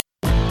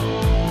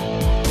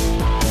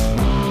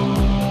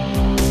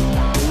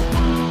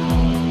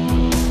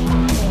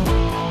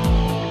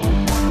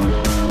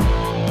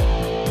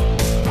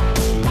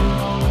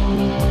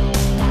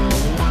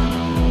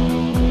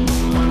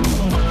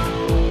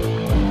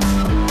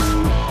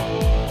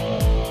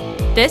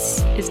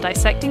This is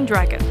Dissecting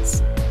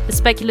Dragons, the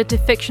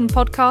speculative fiction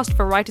podcast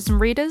for writers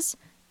and readers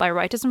by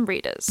writers and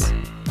readers.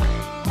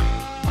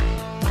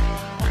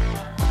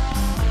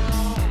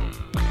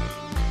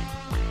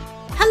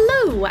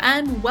 Hello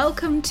and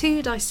welcome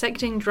to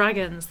Dissecting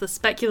Dragons, the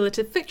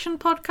speculative fiction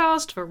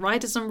podcast for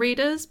writers and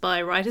readers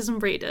by writers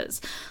and readers.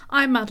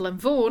 I'm Madeline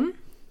Vaughan.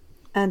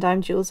 And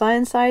I'm Jules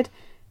Ironside.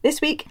 This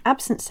week,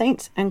 Absent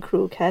Saints and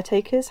Cruel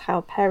Caretakers,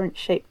 How Parents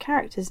Shape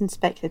Characters in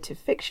Speculative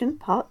Fiction,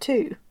 Part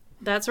 2.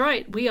 That's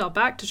right, we are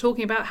back to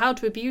talking about how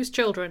to abuse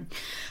children.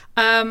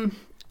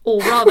 Or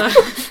rather,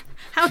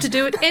 how to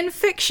do it in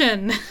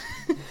fiction.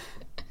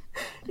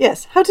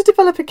 Yes, how to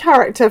develop a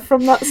character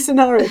from that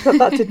scenario, but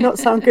that did not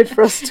sound good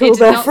for us at all. It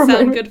did not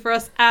sound good for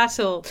us at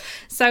all.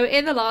 So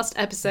in the last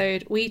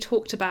episode, we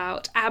talked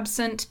about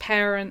absent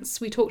parents,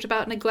 we talked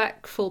about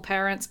neglectful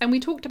parents, and we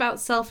talked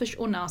about selfish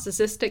or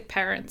narcissistic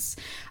parents.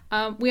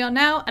 We are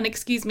now, and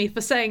excuse me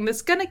for saying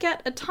this, going to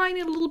get a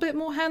tiny little bit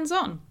more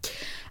hands-on.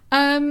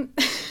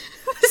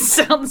 This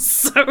sounds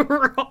so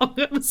wrong.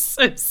 I'm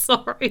so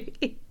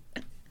sorry.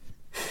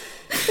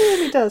 It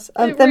really does.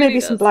 It there may really be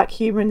does. some black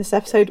humour in this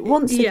episode.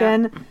 Once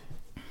again,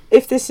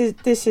 if this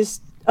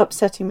is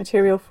upsetting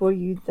material for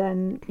you,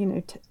 then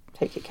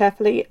take it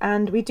carefully.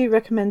 And we do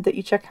recommend that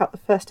you check out the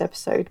first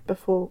episode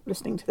before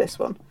listening to this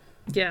one.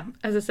 Yeah,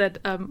 as I said,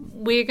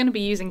 we're going to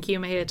be using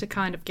humour here to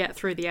kind of get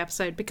through the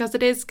episode because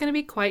it is going to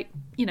be quite,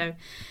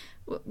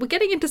 we're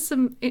getting into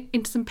some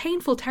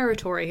painful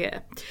territory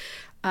here.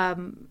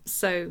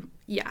 So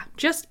yeah,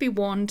 just be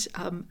warned,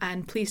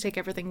 and please take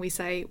everything we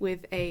say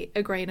with a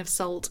grain of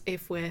salt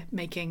if we're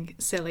making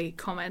silly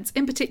comments,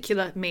 in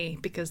particular me,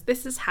 because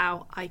this is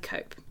how I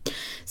cope.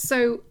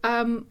 So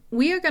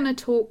we are going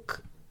to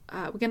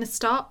we're going to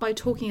start by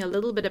talking a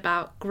little bit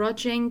about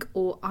grudging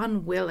or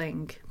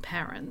unwilling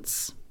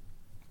parents.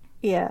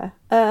 Yeah,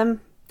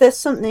 there's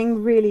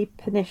something really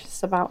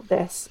pernicious about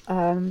this.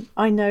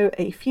 I know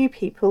a few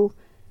people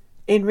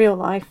in real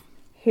life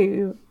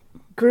who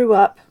grew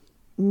up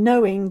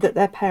knowing that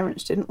their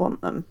parents didn't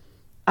want them,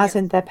 as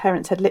in their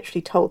parents had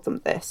literally told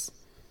them this.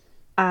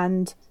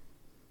 And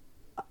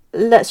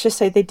let's just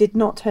say they did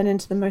not turn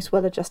into the most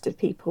well-adjusted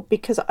people,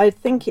 because I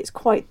think it's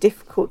quite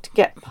difficult to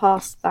get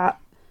past that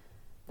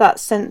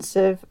sense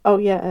of, oh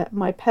yeah,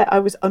 I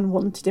was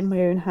unwanted in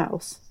my own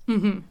house.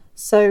 Mm-hmm.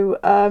 So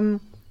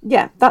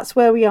yeah, that's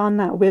where we are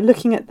now. We're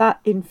looking at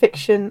that in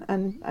fiction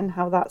and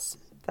how that's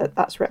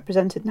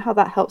represented and how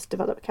that helps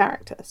develop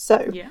character.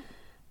 So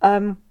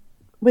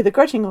with a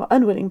grudging or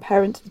unwilling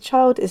parent, the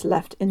child is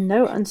left in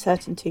no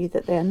uncertainty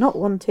that they are not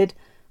wanted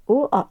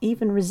or are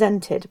even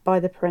resented by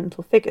the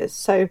parental figures.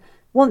 So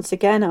once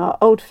again, our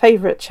old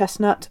favourite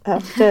chestnut,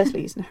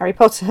 Dursleys and Harry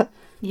Potter.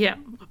 Yeah,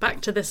 back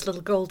to this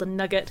little golden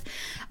nugget.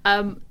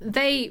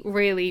 They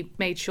really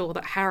made sure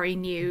that Harry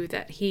knew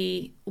that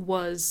he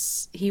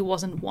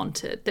wasn't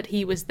wanted, that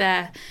he was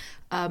there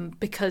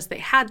because they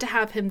had to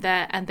have him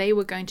there and they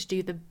were going to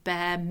do the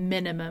bare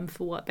minimum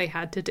for what they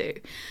had to do.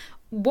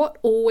 What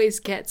always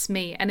gets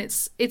me, and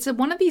it's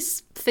one of these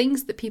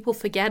things that people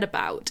forget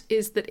about,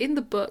 is that in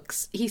the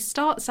books, he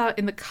starts out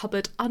in the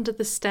cupboard under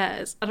the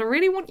stairs. And I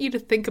really want you to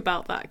think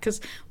about that,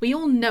 because we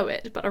all know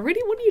it, but I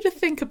really want you to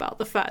think about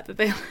the fact that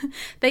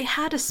they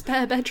had a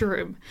spare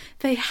bedroom.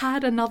 They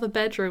had another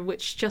bedroom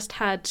which just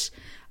had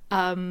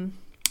Dudley's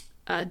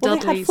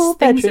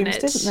things in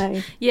it. Didn't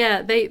they?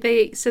 Yeah,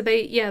 they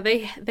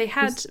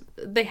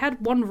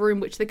had one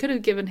room which they could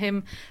have given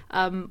him,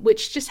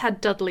 which just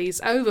had Dudley's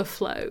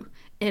overflow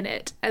in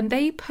it, and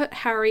they put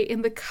Harry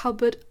in the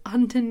cupboard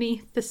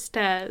underneath the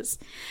stairs,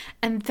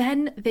 and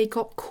then they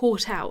got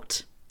caught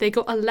out. They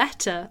got a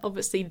letter,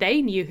 obviously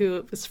they knew who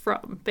it was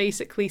from,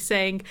 basically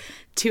saying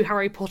to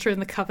Harry Potter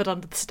in the cupboard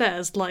under the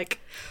stairs, like,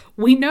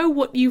 we know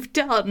what you've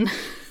done.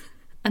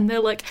 And they're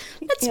like,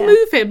 let's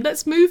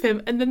move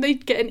him. And then they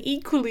get an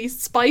equally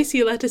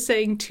spicy letter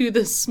saying to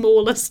the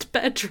smallest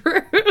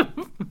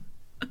bedroom.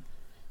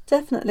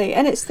 Definitely.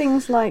 And it's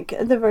things like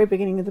at the very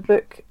beginning of the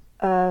book,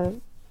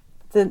 the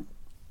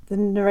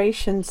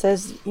narration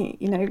says,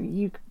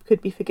 you could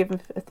be forgiven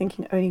for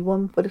thinking only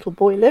one little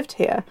boy lived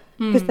here,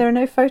 because there are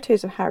no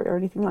photos of Harry or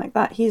anything like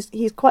that. He's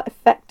quite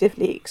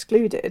effectively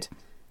excluded.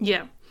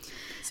 Yeah.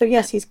 So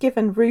yes, he's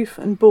given roof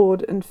and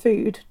board and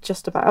food,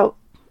 just about.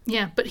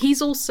 Yeah, but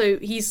he's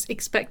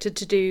expected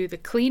to do the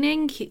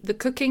cleaning, the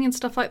cooking and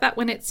stuff like that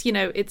when it's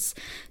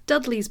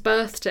Dudley's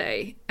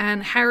birthday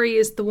and Harry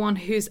is the one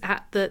who's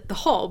at the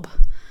hob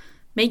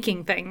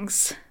making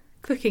things,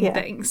 cooking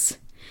things.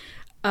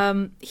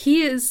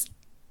 He is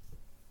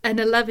an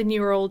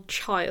 11-year-old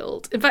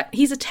child. In fact,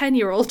 he's a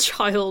 10-year-old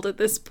child at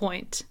this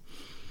point.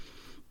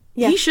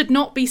 Yeah. He should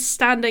not be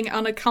standing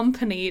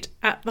unaccompanied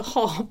at the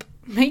hob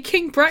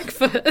making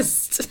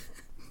breakfast.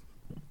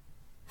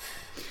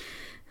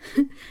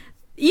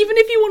 Even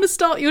if you want to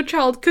start your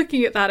child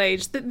cooking at that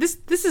age, this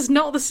is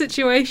not the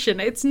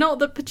situation. It's not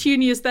that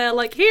Petunia's there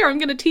like, here, I'm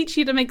going to teach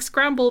you to make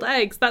scrambled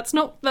eggs. That's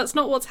not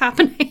what's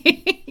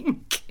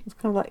happening. It's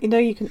kind of like,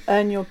 you can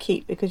earn your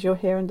keep because you're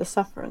here under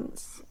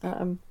sufferance.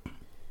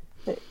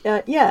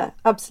 Yeah,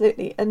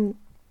 absolutely. And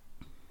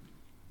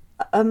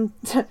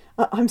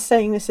I'm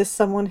saying this as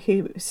someone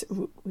who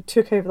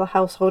took over the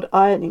household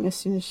ironing as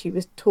soon as she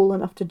was tall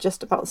enough to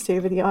just about see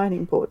over the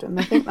ironing board, and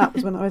I think that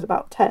was when I was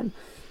about 10.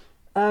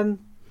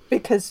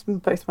 Because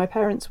both my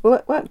parents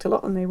worked a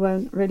lot and they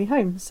weren't really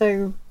home,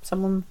 so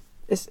someone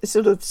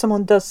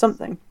does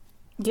something.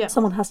 Yeah,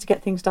 someone has to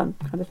get things done,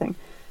 kind of thing.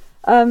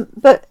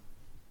 But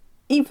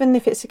even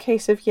if it's a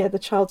case of the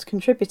child's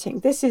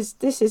contributing, this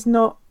is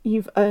not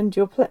you've earned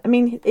your place. I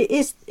mean, it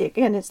is,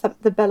 again, it's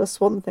the Bella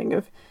Swan thing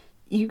of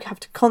you have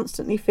to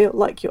constantly feel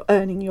like you're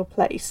earning your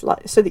place,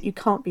 like so that you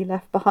can't be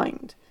left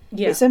behind.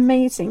 Yeah. It's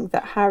amazing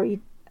that Harry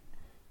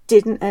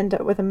didn't end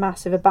up with a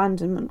massive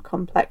abandonment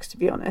complex, to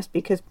be honest,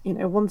 because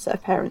one set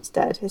of parents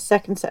dead, his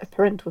second set of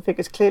parental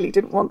figures clearly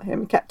didn't want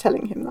him, kept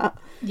telling him that.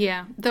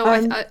 Yeah, though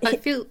I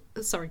feel,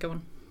 sorry, go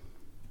on.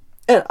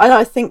 And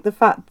I think the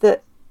fact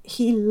that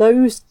he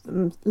loathed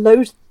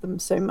them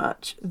so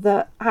much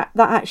that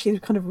actually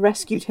kind of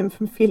rescued him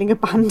from feeling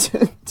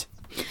abandoned.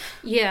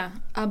 Yeah,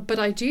 but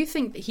I do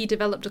think that he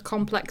developed a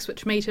complex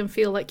which made him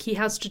feel like he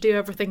has to do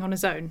everything on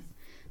his own,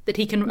 that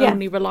he can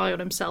only rely on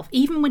himself.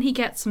 Even when he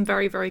gets some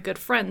very, very good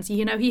friends,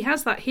 he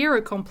has that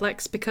hero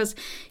complex because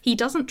he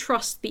doesn't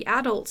trust the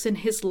adults in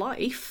his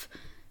life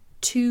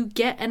to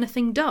get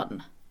anything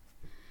done.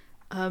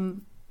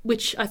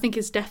 Which I think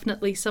is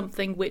definitely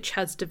something which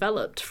has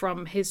developed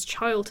from his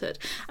childhood.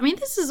 I mean,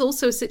 this is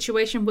also a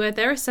situation where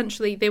they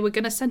were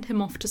going to send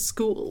him off to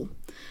school.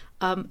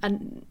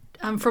 And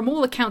from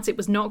all accounts, it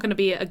was not going to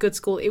be a good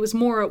school. It was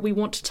more, we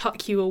want to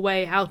tuck you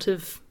away out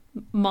of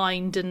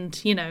mind and,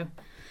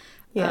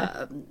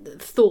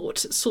 thought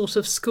sort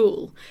of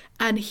school.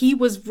 And he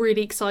was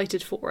really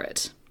excited for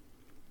it.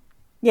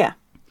 Yeah.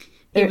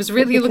 He was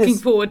really looking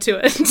forward to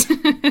it.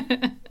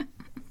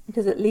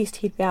 Because at least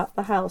he'd be out of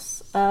the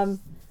house. I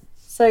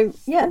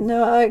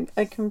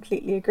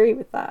completely agree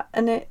with that.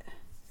 And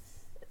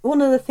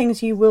one of the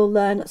things you will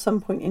learn at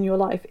some point in your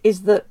life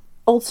is that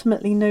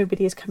ultimately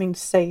nobody is coming to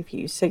save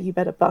you, so you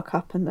better buck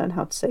up and learn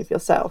how to save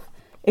yourself.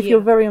 If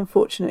you're very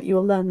unfortunate,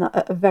 you'll learn that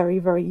at a very,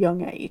 very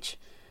young age,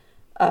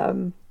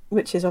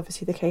 which is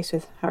obviously the case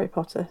with Harry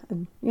Potter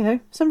and,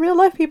 some real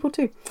life people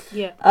too.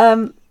 Yeah.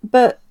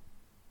 But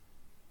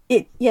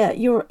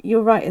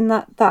you're right in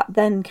that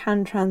then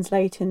can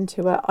translate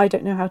into I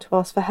don't know how to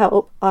ask for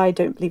help. I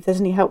don't believe there's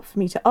any help for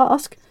me to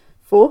ask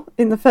for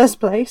in the first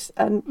place.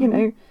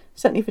 And,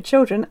 certainly for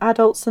children,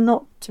 adults are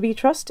not to be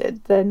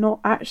trusted. They're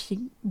not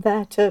actually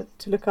there to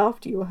look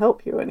after you or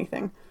help you or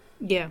anything.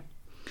 Yeah.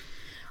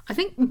 I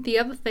think the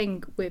other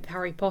thing with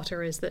Harry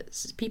Potter is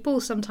that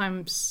people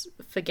sometimes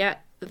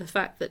forget the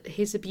fact that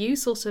his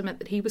abuse also meant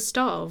that he was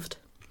starved.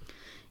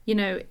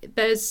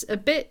 There's a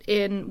bit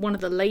in one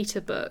of the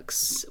later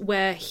books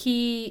where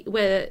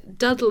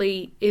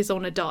Dudley is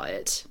on a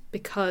diet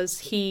because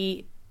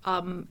he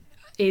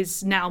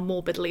is now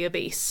morbidly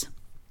obese.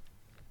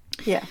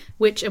 Yeah.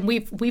 And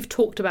we've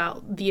talked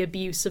about the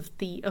abuse of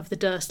the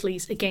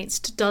Dursleys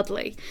against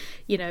Dudley.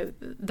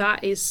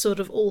 That is sort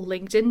of all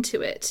linked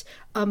into it.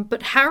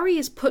 But Harry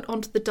is put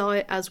onto the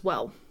diet as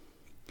well.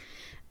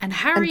 And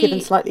Harry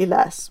given slightly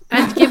less.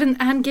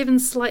 and given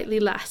slightly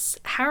less.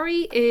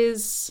 Harry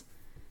is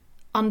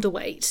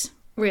underweight,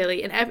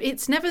 really, and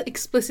it's never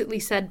explicitly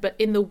said, but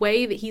in the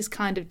way that he's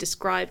kind of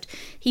described,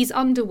 he's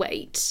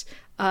underweight.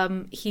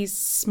 He's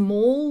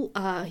small.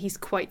 He's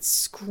quite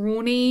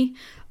scrawny.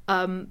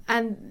 And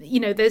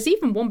there's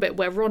even one bit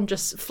where Ron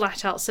just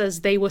flat out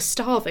says they were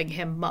starving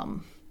him,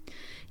 Mum.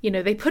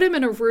 They put him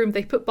in a room.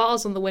 They put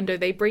bars on the window.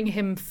 They bring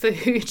him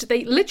food.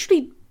 They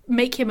literally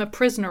make him a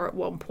prisoner at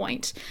one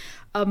point.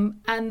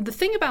 And the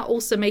thing about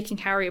also making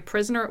Harry a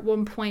prisoner at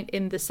one point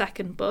in the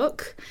second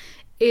book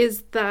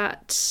is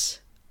that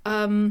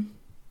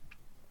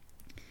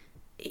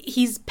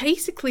he's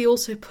basically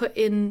also put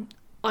in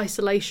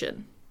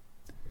isolation.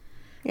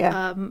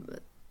 Yeah.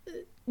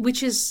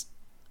 Which is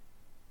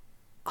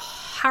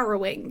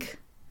harrowing.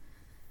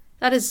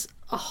 That is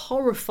a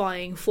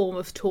horrifying form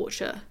of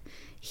torture.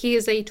 He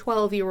is a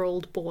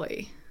 12-year-old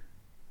boy.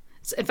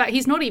 In fact,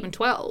 he's not even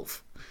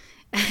 12.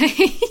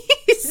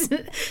 He's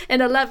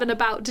an 11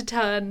 about to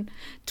turn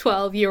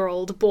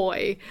 12-year-old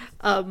boy.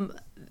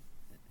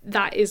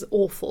 That is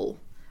awful.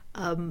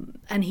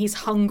 And he's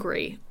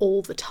hungry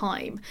all the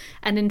time.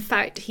 And in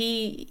fact,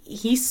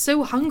 he's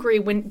so hungry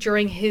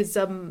during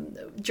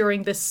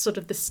this sort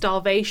of the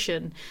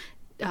starvation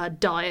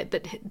diet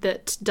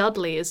that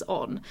Dudley is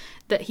on,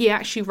 that he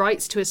actually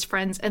writes to his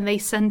friends and they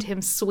send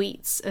him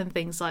sweets and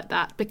things like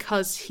that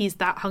because he's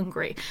that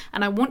hungry.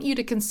 And I want you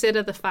to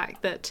consider the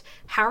fact that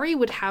Harry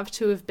would have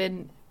to have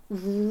been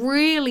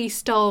really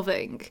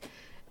starving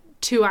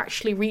to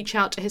actually reach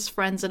out to his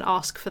friends and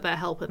ask for their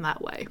help in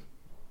that way.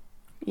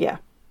 Yeah.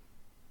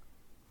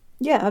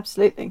 Yeah,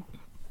 absolutely.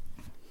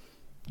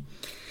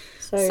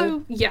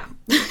 So yeah.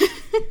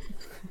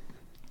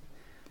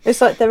 It's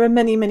like there are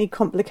many, many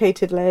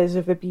complicated layers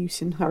of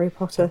abuse in Harry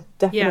Potter,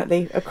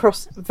 definitely,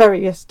 across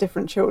various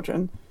different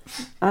children.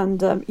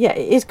 And it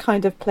is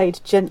kind of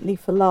played gently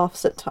for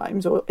laughs at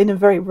times, or in a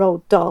very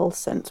Roald Dahl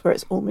sense where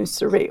it's almost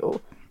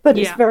surreal. But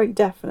it's very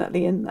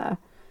definitely in there.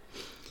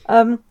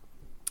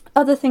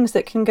 Other things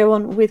that can go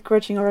on with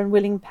grudging or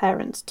unwilling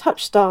parents: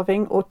 touch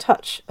starving or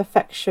touch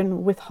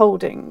affection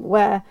withholding,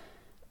 where,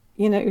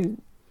 you know,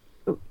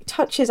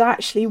 touch is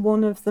actually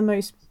one of the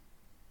most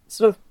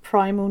sort of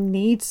primal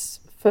needs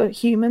for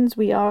humans.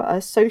 We are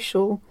a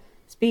social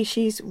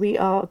species. We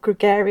are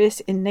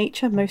gregarious in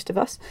nature, most of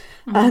us.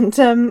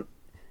 And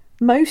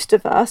most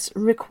of us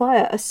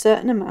require a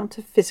certain amount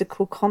of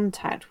physical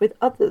contact with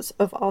others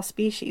of our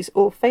species,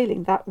 or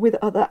failing that, with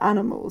other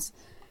animals.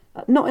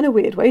 Not in a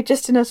weird way,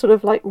 just in a sort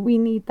of like, we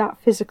need that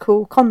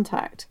physical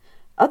contact.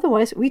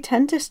 Otherwise, we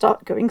tend to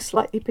start going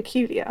slightly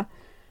peculiar.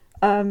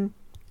 And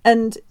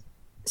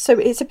so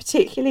it's a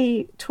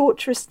particularly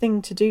torturous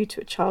thing to do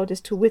to a child, is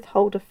to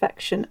withhold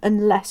affection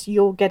unless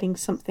you're getting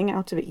something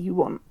out of it you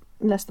want,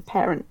 unless the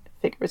parent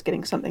figure is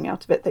getting something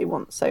out of it they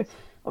want. So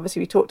obviously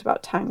we talked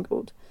about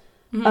Tangled.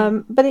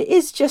 But it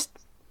is just,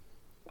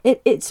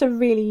 it's a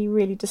really,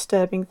 really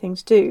disturbing thing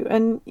to do.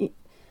 And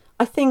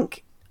I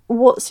think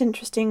what's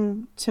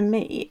interesting to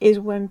me is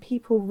when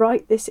people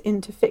write this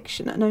into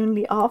fiction and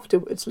only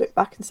afterwards look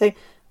back and say,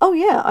 oh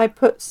yeah, I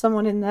put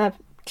someone in there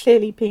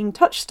clearly being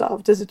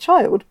touch-starved as a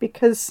child,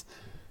 because,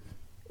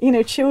 you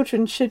know,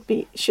 children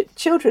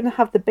children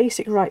have the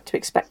basic right to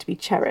expect to be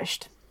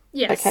cherished.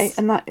 Yes. Okay,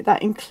 and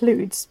that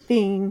includes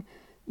being,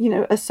 you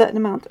know, a certain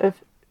amount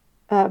of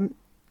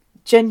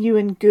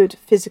genuine good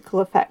physical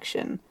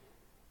affection,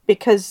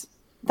 because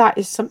that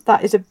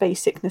is a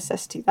basic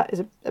necessity. That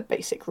is a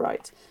basic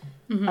right.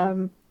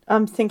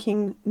 I'm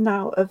thinking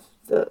now of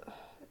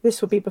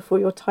this will be before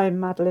your time,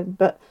 Madeline,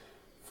 but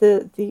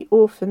the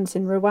orphans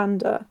in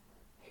Rwanda,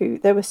 who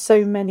there were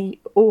so many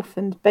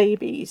orphaned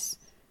babies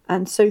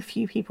and so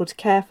few people to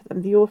care for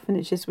them. The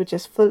orphanages were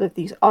just full of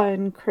these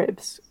iron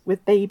cribs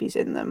with babies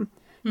in them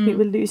who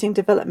were losing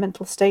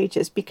developmental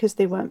stages because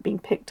they weren't being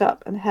picked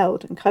up and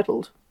held and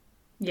cuddled.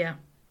 Yeah.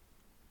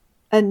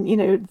 And, you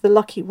know, the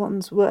lucky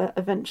ones were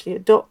eventually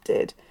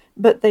adopted,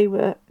 but they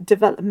were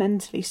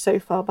developmentally so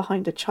far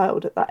behind a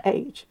child at that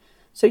age.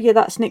 So, yeah,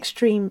 that's an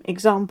extreme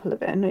example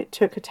of it. And it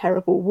took a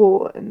terrible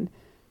war and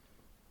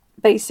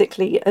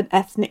basically an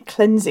ethnic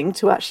cleansing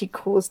to actually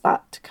cause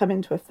that to come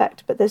into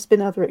effect. But there's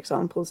been other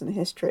examples in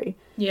history.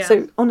 Yeah.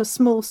 So on a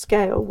small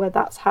scale where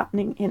that's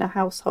happening in a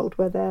household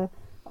where there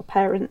are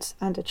parents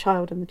and a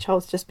child and the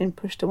child's just been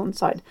pushed to one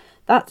side,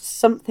 that's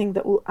something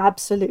that will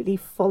absolutely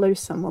follow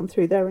someone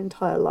through their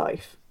entire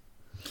life.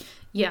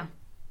 Yeah,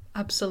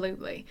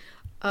 absolutely.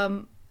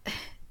 Have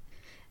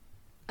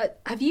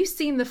you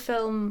seen the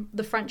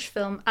French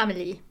film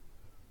Amélie?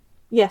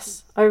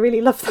 Yes, I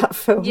really love that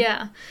film.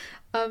 Yeah.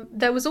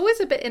 There was always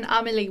a bit in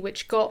Amélie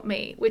which got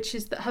me, which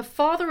is that her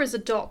father is a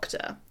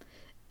doctor,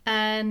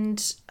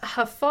 and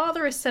her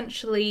father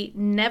essentially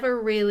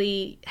never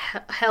really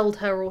held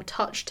her or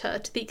touched her,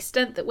 to the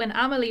extent that when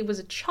Amélie was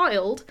a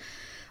child,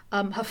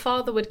 her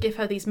father would give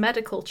her these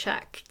medical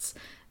checks,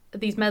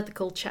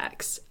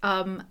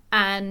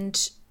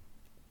 and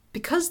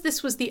because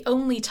this was the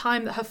only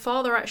time that her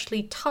father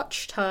actually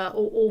touched her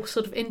or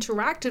sort of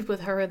interacted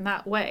with her in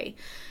that way,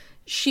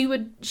 she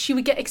would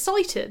get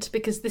excited,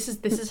 because this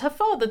is her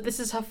father. This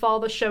is her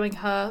father showing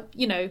her,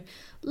 you know,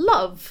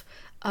 love,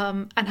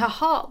 and her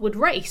heart would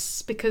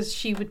race because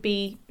she'd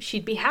be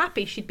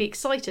happy, she'd be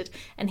excited,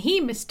 and he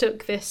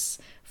mistook this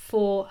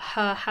for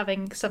her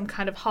having some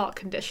kind of heart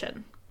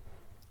condition.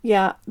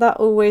 Yeah, that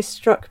always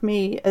struck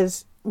me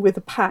as with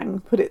a pang,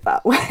 put it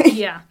that way.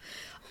 Yeah.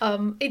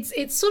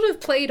 It's sort of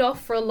played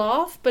off for a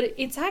laugh, but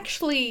it's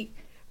actually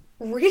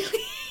really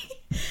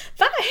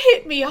that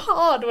hit me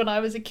hard when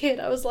I was a kid.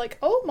 I was like,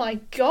 oh my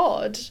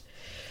god.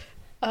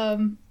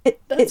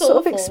 It sort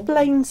of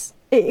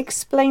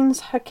explains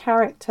her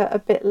character a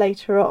bit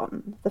later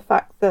on. The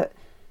fact that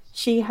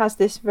she has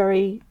this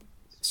very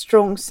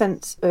strong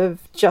sense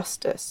of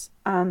justice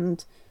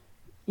and,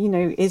 you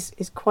know, is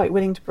quite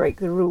willing to break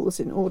the rules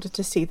in order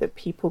to see that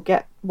people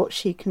get what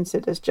she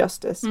considers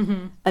justice,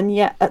 and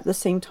yet at the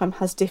same time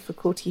has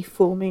difficulty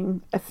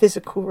forming a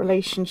physical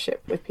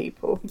relationship with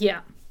people. Yeah,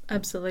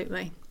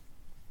 absolutely.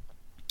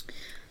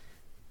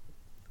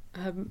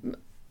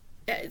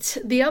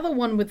 The other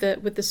one with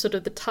the sort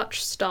of the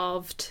touch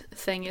starved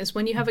thing is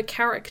when you have a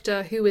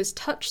character who is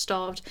touch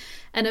starved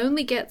and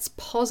only gets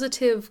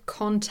positive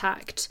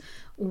contact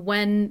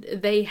when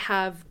they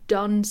have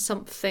done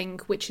something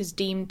which is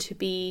deemed to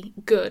be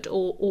good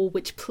or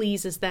which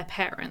pleases their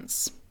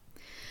parents.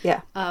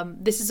 Yeah.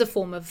 This is a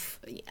form of,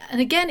 and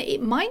again,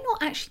 it might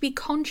not actually be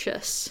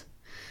conscious,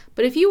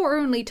 but if you are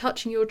only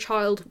touching your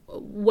child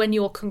when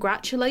you're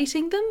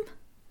congratulating them,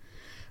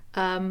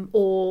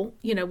 or,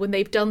 you know, when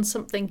they've done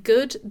something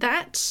good,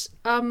 that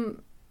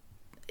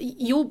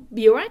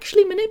you're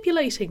actually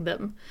manipulating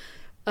them.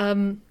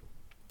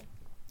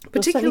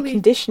 Particularly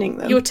conditioning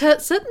them. You're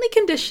certainly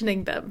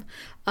conditioning them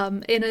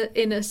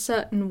in a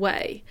certain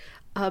way.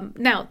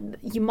 Now,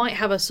 you might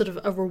have a sort of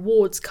a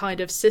rewards kind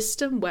of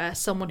system where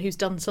someone who's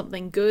done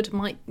something good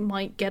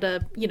might get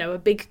a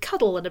big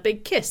cuddle and a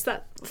big kiss.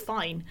 That's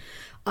fine.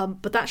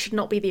 But that should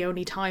not be the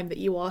only time that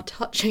you are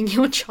touching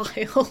your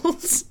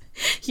child.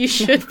 You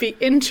should be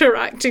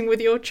interacting with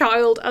your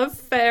child a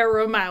fair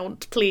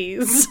amount,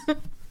 please.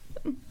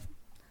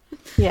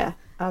 Yeah,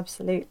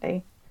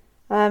 absolutely.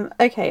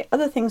 Okay,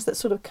 other things that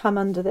sort of come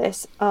under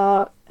this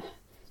are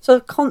sort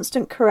of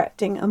constant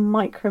correcting and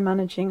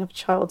micromanaging of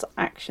child's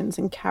actions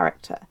and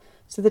character.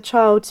 So the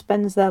child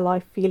spends their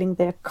life feeling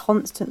they're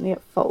constantly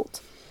at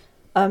fault.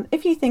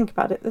 If you think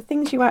about it, the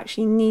things you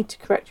actually need to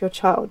correct your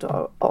child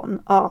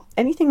on are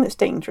anything that's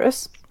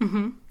dangerous,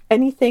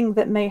 anything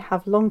that may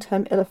have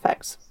long-term ill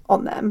effects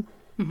on them,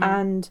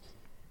 and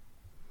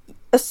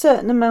a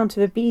certain amount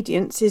of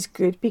obedience is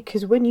good,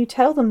 because when you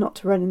tell them not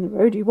to run in the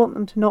road, you want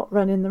them to not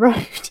run in the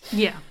road.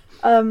 Yeah.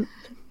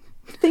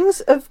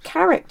 Things of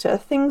character,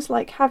 things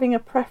like having a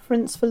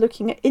preference for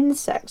looking at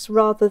insects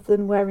rather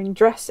than wearing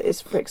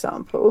dresses, for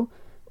example,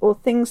 or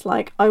things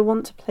like, I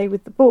want to play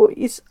with the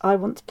boys, I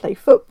want to play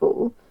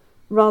football,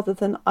 rather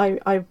than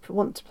I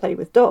want to play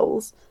with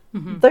dolls.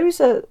 Those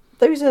are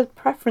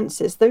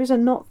preferences. Those are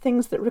not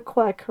things that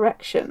require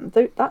correction.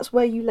 That's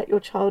where you let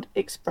your child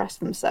express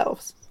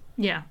themselves.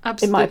 Yeah,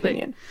 absolutely. In my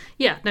opinion.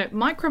 Yeah, no,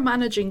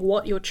 micromanaging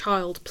what your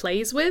child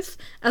plays with,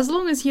 as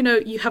long as,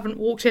 you haven't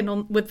walked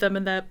in with them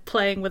and they're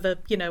playing with a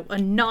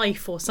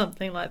knife or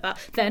something like that,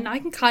 then I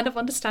can kind of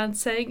understand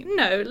saying,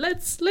 no,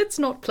 let's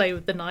not play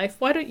with the knife.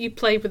 Why don't you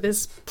play with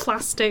this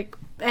plastic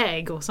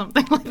egg or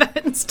something like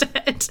that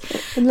instead?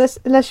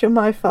 Unless you're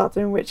my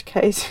father, in which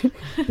case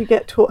you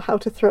get taught how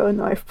to throw a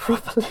knife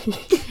properly.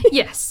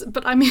 Yes,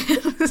 but I mean...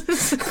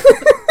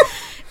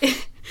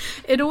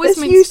 It always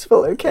makes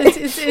useful,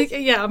 okay?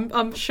 Yeah,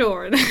 I'm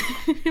sure.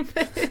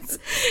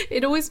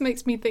 It always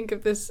makes me think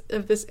of this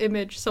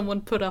image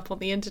someone put up on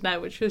the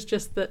internet, which was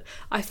just that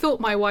I thought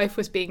my wife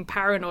was being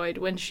paranoid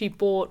when she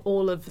bought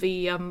all of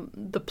the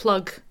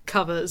plug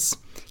covers.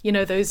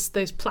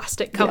 Those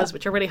plastic covers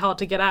which are really hard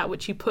to get out,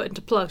 which you put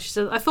into plugs. She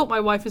said, I thought my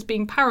wife was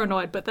being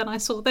paranoid, but then I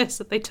saw this,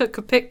 that they took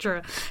a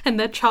picture and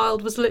their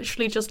child was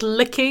literally just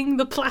licking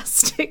the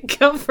plastic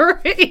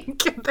covering.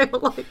 And they were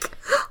like,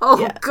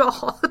 oh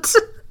God.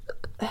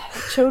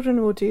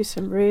 Children will do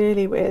some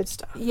really weird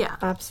stuff. Yeah,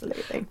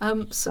 absolutely.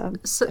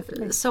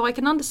 So I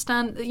can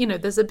understand.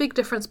 There's a big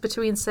difference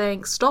between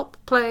saying stop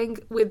playing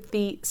with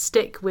the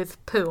stick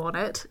with poo on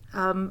it,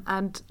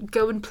 and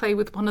go and play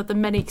with one of the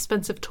many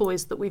expensive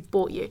toys that we've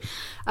bought you.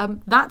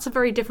 That's a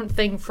very different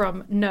thing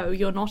from no,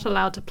 you're not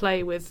allowed to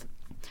play with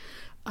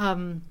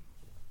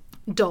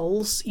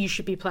dolls. You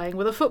should be playing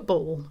with a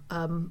football.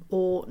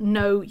 Or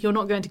no, you're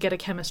not going to get a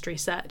chemistry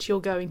set.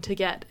 You're going to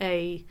get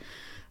a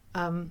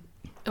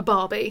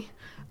Barbie.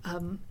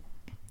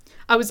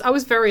 I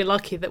was very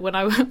lucky that when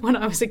I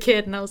was a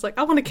kid and I was like,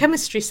 I want a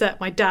chemistry set,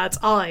 my dad's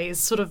eyes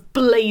sort of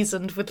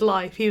blazoned with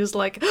life. He was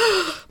like,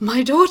 oh,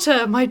 my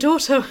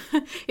daughter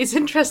is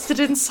interested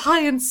in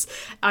science.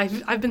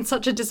 I've been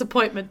such a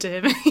disappointment to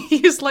him.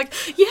 He was like,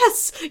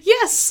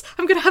 yes,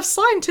 I'm going to have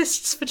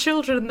scientists for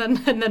children.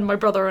 And then my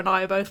brother and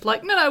I are both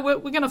like, no, we're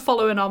going to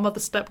follow in our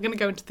mother's step. We're going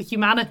to go into the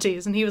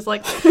humanities. And he was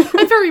like,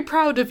 I'm very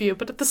proud of you,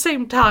 but at the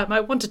same time,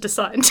 I wanted a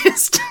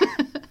scientist.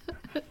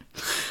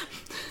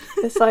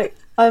 It's like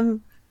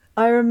when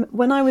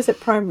I was at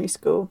primary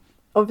school,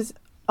 obviously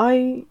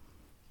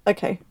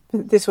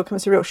this will come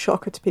as a real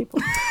shocker to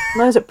people.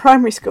 When I was at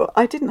primary school,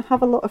 I didn't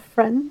have a lot of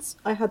friends.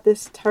 I had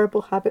this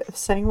terrible habit of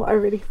saying what I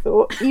really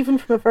thought, even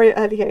from a very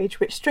early age,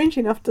 which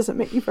strangely enough doesn't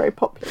make you very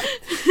popular.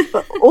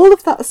 But all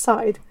of that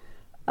aside,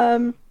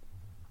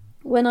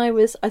 when I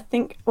was, I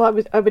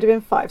would have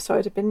been 5, so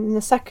I'd have been in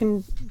the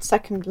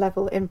second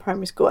level in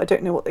primary school. I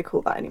don't know what they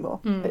call that anymore.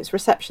 It's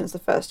reception's the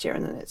first year,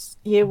 and then it's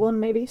year 1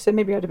 maybe. So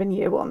maybe I'd have been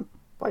year 1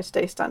 by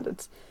today's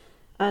standards.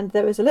 And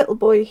there was a little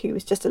boy who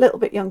was just a little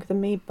bit younger than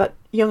me, but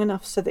young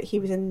enough so that he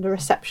was in the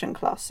reception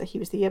class. So he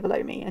was the year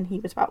below me, and he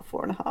was about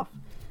 4.5.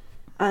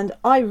 And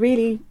I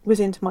really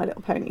was into My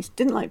Little Ponies.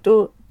 Didn't like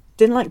doors.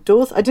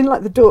 I didn't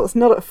like the doors.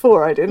 Not at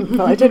 4, I didn't,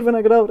 but I did when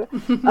I got older.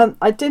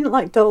 I didn't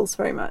like dolls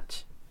very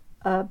much.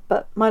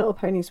 But My Little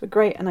Ponies were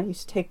great, and I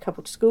used to take a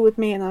couple to school with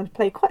me, and I'd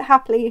play quite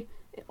happily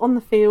on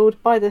the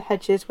field by the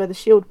hedges where the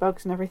shield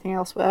bugs and everything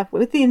else were,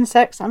 with the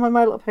insects and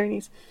My Little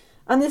Ponies.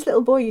 And this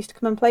little boy used to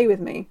come and play with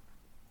me.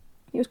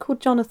 He was called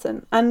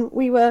Jonathan, and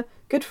we were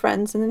good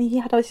friends, and then he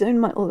had his own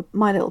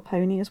My Little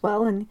Pony as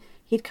well, and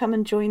he'd come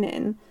and join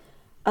in.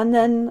 And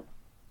then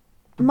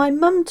my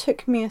mum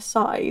took me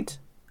aside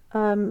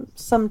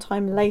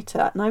sometime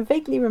later, and I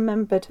vaguely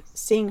remembered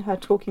seeing her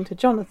talking to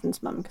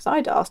Jonathan's mum, because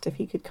I'd asked if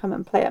he could come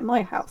and play at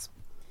my house.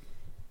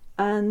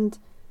 And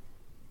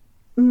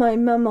my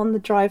mum on the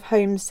drive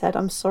home said,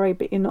 I'm sorry,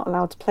 but you're not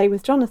allowed to play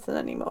with Jonathan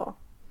anymore.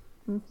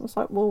 And I was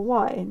like, well,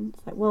 why? And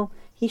it's like, well,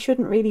 he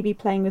shouldn't really be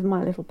playing with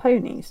My Little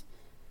Ponies.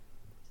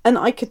 And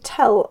I could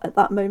tell at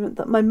that moment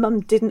that my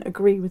mum didn't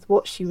agree with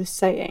what she was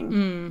saying.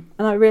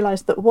 And I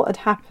realised that what had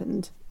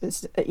happened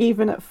was,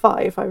 even at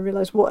 5, I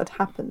realised what had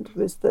happened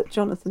was that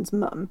Jonathan's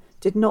mum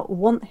did not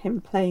want him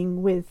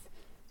playing with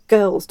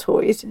girls'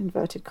 toys,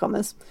 inverted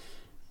commas,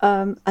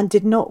 and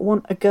did not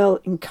want a girl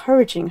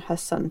encouraging her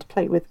son to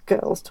play with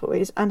girls'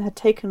 toys, and had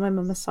taken my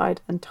mum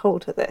aside and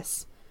told her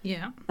this.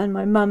 Yeah. And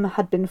my mum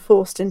had been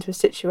forced into a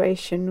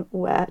situation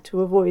where,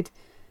 to avoid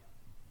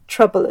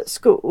trouble at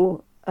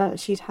school,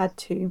 she'd had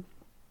to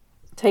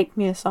take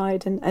me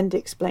aside and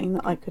explain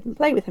that I couldn't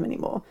play with him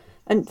anymore.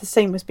 And the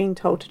same was being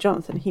told to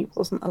Jonathan. He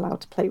wasn't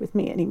allowed to play with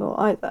me anymore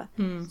either.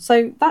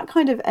 So that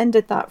kind of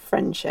ended that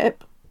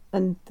friendship.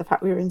 And the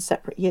fact we were in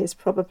separate years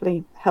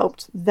probably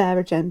helped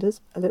their agendas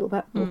a little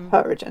bit, or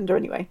her agenda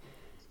anyway.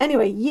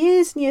 Anyway,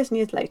 years and years and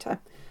years later,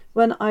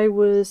 when I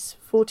was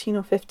 14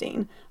 or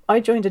 15, I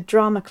joined a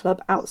drama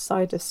club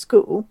outside of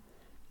school,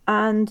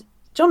 and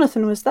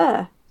Jonathan was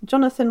there.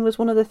 Jonathan was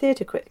one of the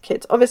theatre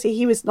kids. Obviously,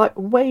 he was like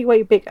way,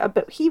 way bigger,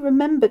 but he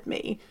remembered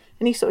me,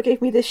 and he sort of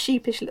gave me this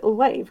sheepish little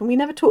wave. And we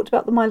never talked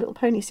about the My Little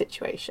Pony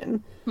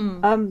situation,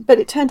 but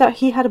it turned out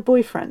he had a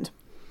boyfriend.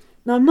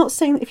 Now, I'm not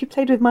saying that if you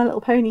played with My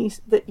Little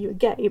Ponies that you were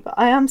gay, but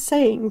I am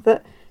saying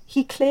that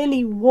he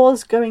clearly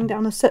was going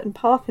down a certain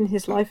path in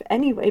his life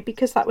anyway,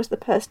 because that was the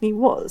person he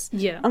was.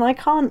 Yeah. And I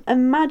can't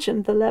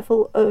imagine the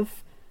level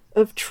of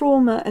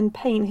trauma and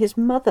pain his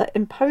mother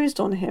imposed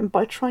on him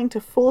by trying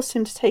to force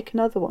him to take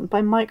another one,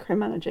 by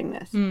micromanaging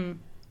this.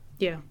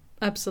 Yeah,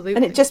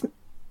 absolutely. And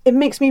it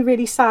makes me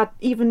really sad,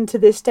 even to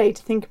this day,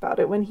 to think about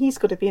it, when he's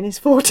got to be in his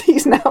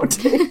 40s now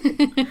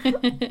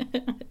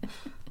too.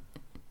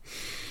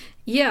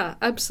 Yeah,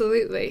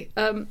 absolutely.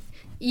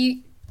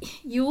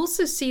 You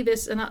also see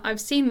this, and I've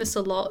seen this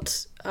a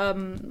lot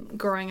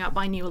growing up.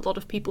 I knew a lot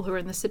of people who are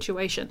in this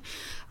situation,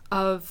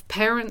 of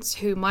parents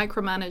who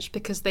micromanage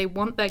because they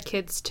want their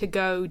kids to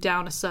go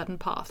down a certain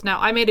path.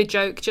 Now, I made a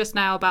joke just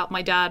now about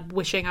my dad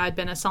wishing I'd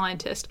been a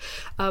scientist.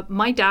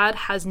 My dad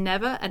has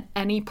never at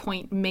any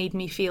point made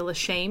me feel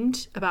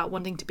ashamed about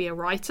wanting to be a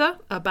writer,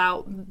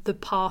 about the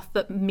path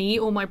that me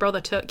or my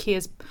brother took. He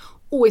has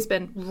always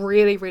been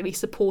really, really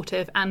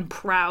supportive and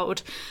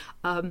proud.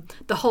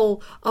 The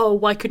whole, oh,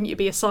 why couldn't you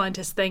be a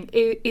scientist thing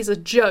is a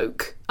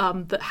joke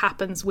that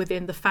happens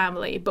within the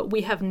family, but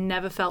we have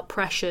never felt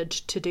pressured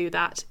to do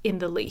that in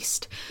the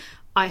least.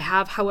 I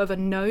have, however,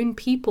 known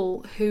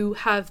people who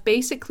have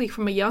basically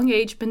from a young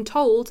age been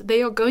told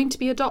they are going to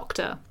be a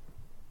doctor,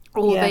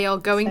 or they are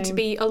going to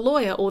be a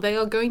lawyer, or they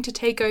are going to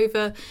take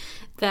over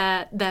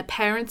their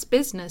parents'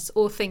 business,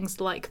 or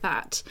things like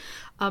that.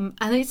 And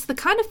it's the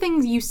kind of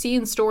things you see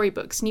in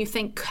storybooks and you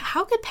think,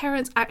 how could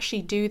parents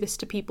actually do this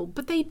to people?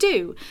 But they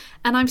do.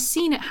 And I've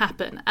seen it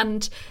happen.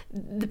 And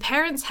the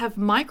parents have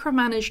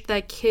micromanaged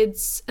their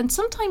kids, and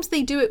sometimes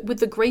they do it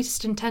with the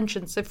greatest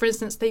intentions. So for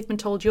instance, they've been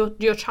told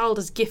your child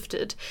is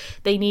gifted.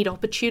 They need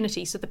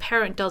opportunity. So the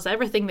parent does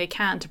everything they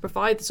can to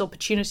provide this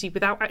opportunity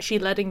without actually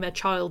letting their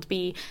child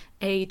be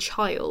a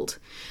child.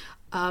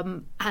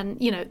 And,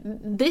 you know,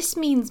 this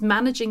means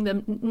managing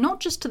them not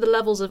just to the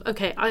levels of,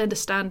 okay, I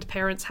understand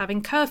parents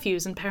having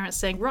curfews and parents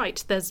saying,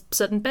 right, there's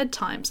certain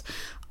bedtimes.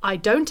 I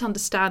don't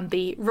understand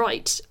the,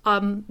 right,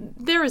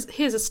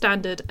 here's a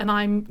standard and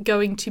I'm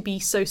going to be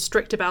so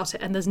strict about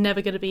it and there's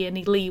never going to be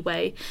any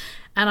leeway.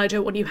 And I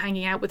don't want you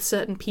hanging out with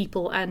certain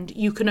people, and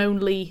you're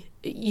only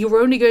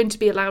going to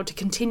be allowed to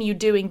continue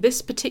doing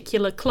this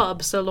particular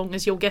club so long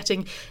as you're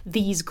getting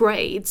these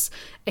grades,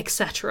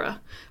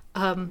 etc.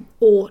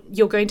 Or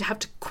you're going to have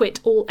to quit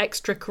all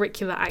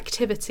extracurricular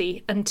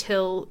activity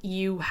until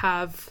you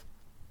have,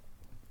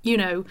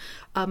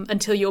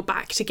 until you're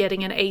back to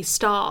getting an A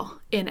star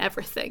in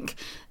everything.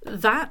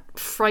 That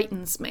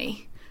frightens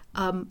me.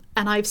 And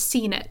I've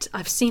seen it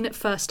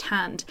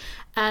firsthand.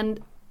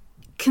 And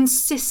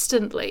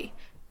consistently,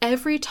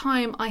 every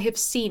time I have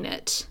seen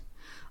it,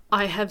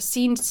 I have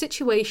seen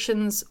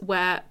situations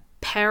where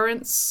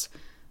parents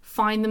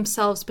find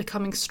themselves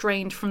becoming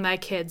strained from their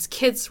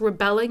kids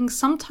rebelling,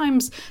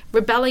 sometimes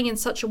rebelling in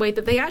such a way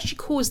that they actually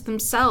cause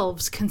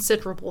themselves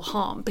considerable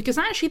harm, because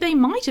actually they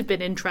might have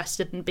been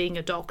interested in being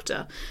a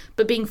doctor,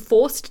 but being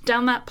forced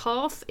down that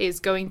path is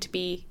going to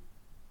be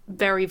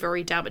very,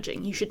 very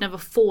damaging. You should never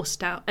force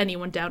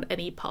anyone down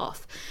any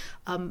path.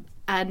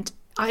 And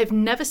I have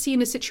never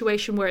seen a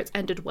situation where it's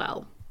ended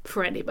well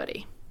for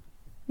anybody.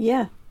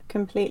 Yeah,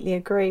 completely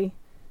agree.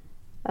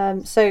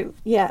 So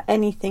yeah,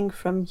 anything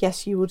from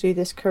yes, you will do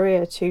this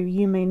career to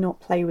you may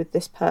not play with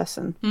this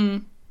person.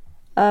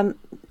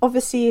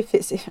 Obviously, if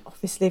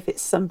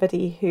it's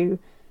somebody who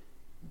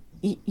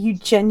you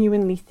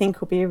genuinely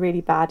think will be a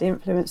really bad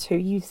influence, who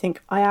you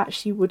think, I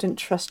actually wouldn't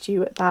trust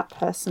you at that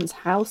person's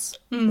house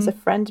as a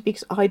friend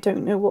because I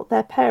don't know what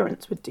their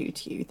parents would do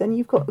to you, then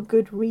you've got a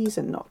good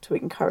reason not to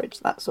encourage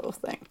that sort of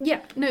thing.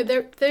 Yeah, no,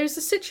 there's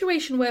a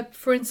situation where,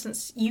 for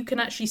instance, you can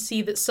actually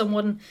see that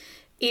someone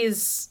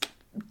is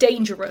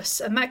dangerous,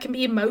 and that can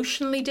be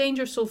emotionally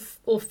dangerous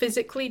or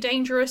physically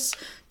dangerous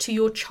to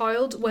your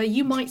child, where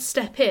you might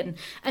step in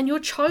and your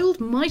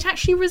child might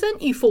actually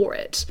resent you for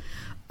it.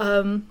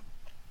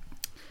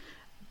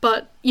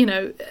 But,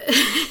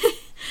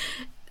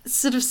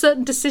 sort of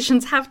certain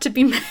decisions have to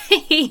be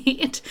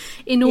made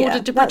in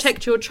order to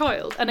protect your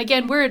child. And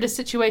again, we're in a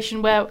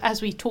situation where,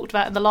 as we talked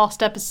about in the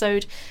last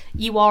episode,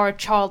 you are a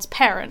child's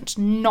parent,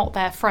 not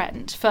their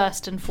friend,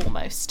 first and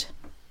foremost.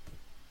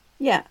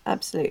 Yeah,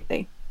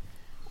 absolutely.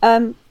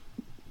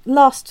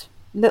 Last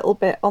little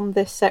bit on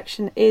this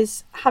section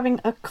is having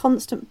a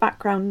constant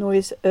background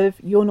noise of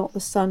 "you're not the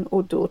son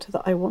or daughter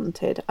that I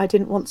wanted. I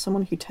didn't want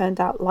someone who turned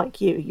out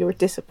like you. You're a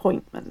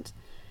disappointment."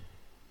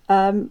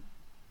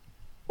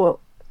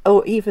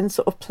 Or even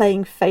sort of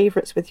playing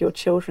favourites with your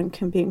children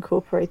can be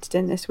incorporated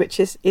in this, which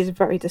is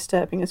very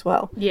disturbing as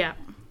well. Yeah.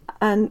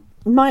 And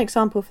my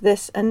example for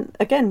this, and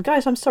again,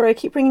 guys, I'm sorry, I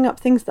keep bringing up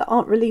things that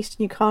aren't released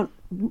and you can't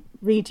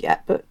read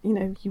yet, but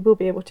you will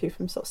be able to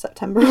from sort of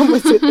September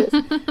onwards with this.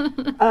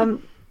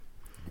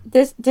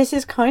 This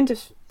is kind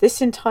of,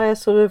 this entire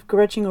sort of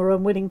grudging or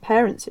unwilling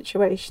parent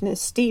situation is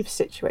Steve's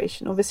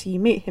situation. Obviously, you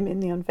meet him in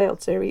the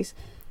Unveiled series.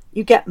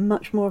 You get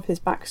much more of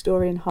his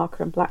backstory in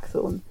Harker and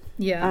Blackthorn.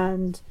 Yeah.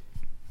 And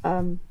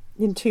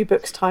in 2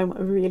 books' time, I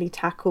really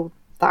tackled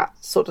that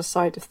sort of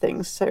side of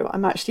things. So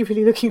I'm actually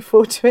really looking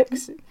forward to it.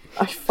 'Cause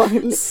I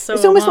finally, it's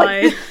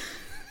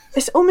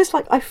almost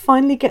like I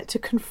finally get to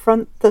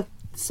confront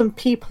some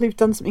people who've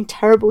done something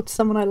terrible to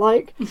someone I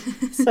like.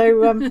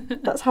 So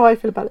that's how I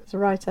feel about it as a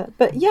writer.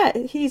 But yeah,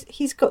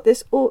 he's got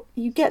this, or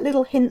you get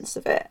little hints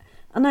of it,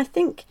 and I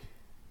think,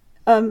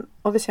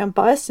 obviously I'm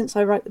biased since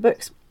I write the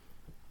books.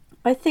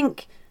 I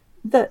think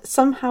that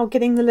somehow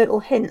getting the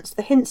little hints,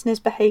 the hints in his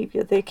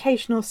behaviour, the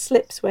occasional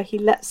slips where he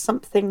lets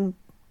something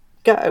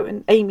go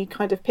and Amy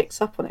kind of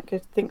picks up on it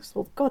because thinks,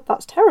 well, God,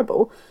 that's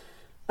terrible,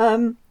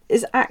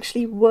 is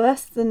actually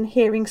worse than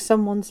hearing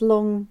someone's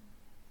long,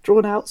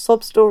 drawn-out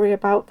sob story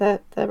about their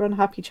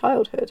unhappy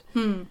childhood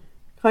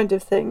kind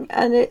of thing.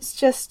 And it's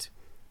just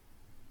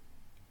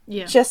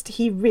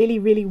he really,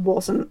 really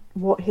wasn't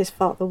what his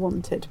father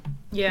wanted.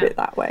 Yeah. Put it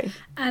that way.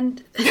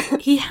 And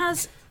he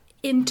has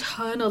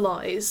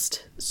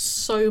internalized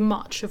so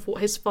much of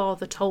what his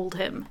father told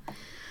him.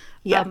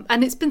 Yeah.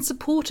 And it's been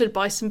supported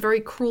by some very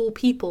cruel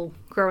people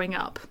growing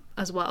up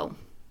as well.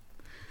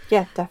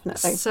 Yeah,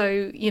 definitely.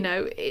 So,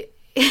 it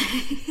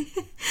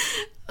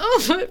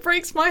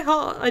breaks my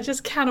heart. I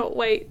just cannot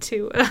wait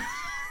to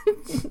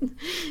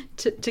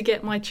to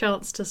get my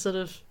chance to sort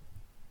of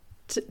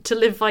to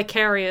live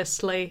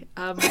vicariously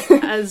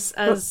as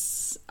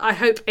I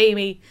hope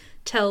Amy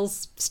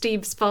tells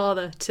Steve's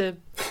father to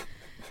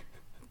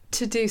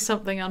do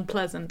something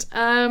unpleasant.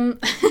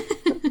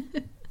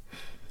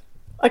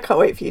 I can't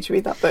wait for you to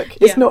read that book.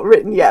 It's not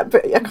written yet,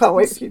 but I can't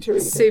wait for you to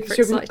read it. Super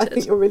excited. I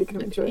think you're really going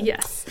to enjoy it.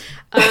 Yes.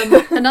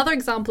 Another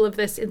example of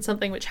this in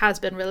something which has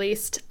been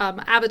released,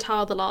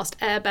 Avatar: The Last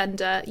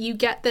Airbender, you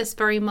get this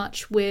very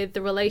much with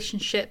the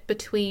relationship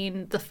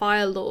between the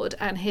Fire Lord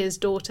and his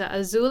daughter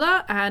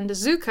Azula and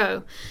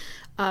Zuko.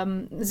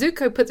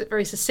 Zuko puts it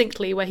very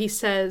succinctly where he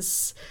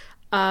says,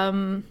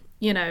 that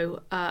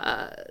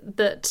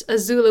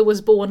Azula was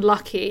born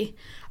lucky,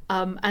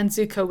 and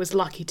Zuko was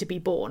lucky to be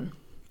born.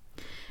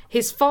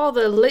 His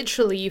father,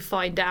 literally, you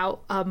find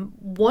out,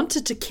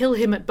 wanted to kill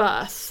him at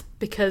birth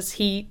because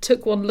he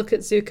took one look at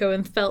Zuko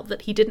and felt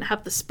that he didn't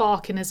have the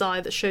spark in his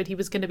eye that showed he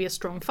was going to be a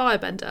strong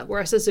firebender,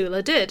 whereas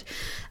Azula did.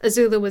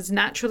 Azula was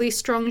naturally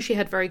strong, she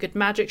had very good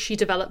magic, she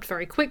developed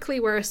very quickly,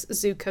 whereas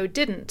Zuko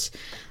didn't.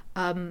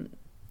 And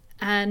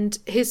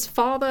his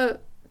father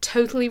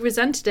totally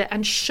resented it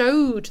and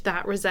showed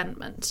that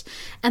resentment.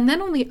 And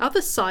then on the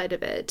other side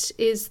of it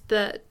is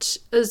that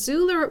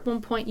Azula, at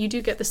one point, you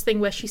do get this thing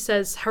where she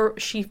says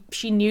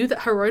she knew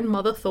that her own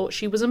mother thought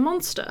she was a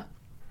monster,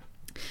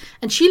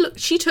 and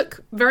she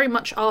took very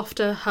much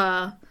after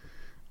her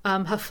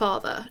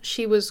father.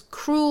 She was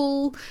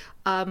cruel,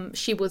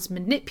 she was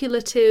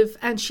manipulative,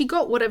 and she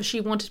got whatever she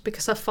wanted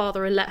because her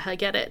father had let her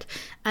get it.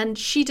 And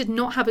she did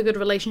not have a good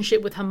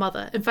relationship with her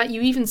mother. In fact,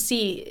 you even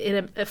see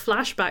in a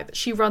flashback that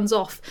she runs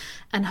off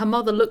and her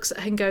mother looks at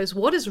her and goes,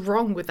 "What is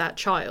wrong with that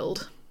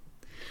child?"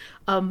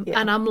 And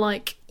I'm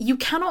like, you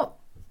cannot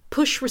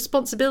push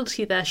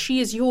responsibility there. She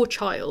is your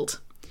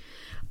child.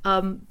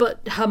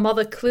 But her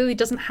mother clearly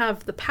doesn't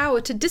have the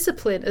power to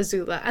discipline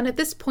Azula, and at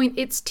this point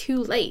it's too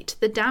late.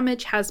 The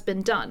damage has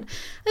been done.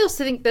 I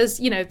also think there's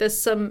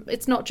some,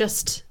 it's not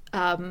just,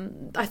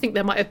 I think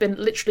there might have been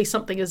literally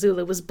something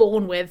Azula was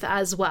born with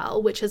as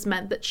well, which has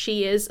meant that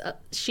she is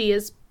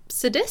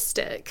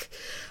sadistic.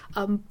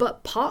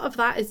 But part of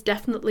that is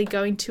definitely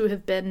going to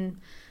have been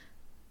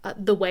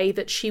the way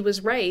that she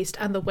was raised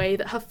and the way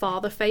that her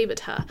father favoured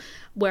her.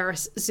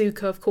 Whereas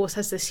Zuko, of course,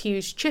 has this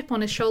huge chip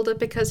on his shoulder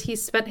because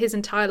he's spent his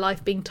entire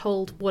life being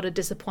told what a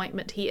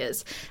disappointment he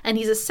is. And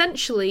he's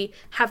essentially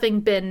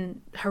having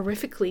been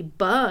horrifically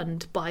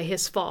burned by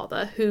his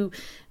father, who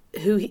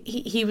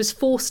he was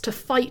forced to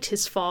fight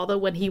his father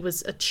when he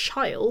was a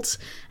child.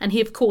 And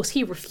he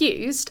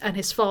refused, and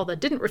his father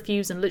didn't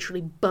refuse and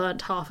literally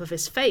burnt half of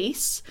his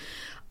face.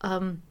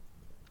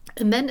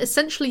 And then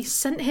essentially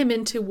sent him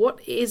into what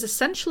is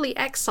essentially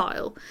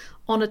exile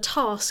on a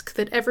task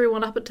that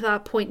everyone up until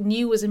that point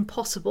knew was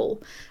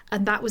impossible,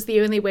 and that was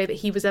the only way that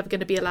he was ever going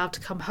to be allowed to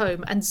come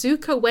home. And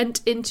Zuko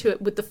went into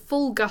it with the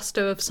full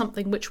gusto of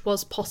something which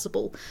was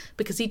possible,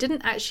 because he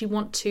didn't actually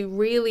want to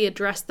really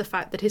address the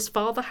fact that his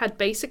father had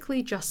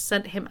basically just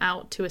sent him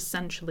out to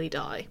essentially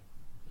die.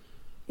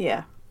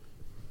 Yeah.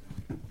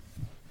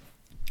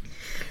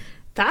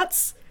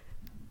 That's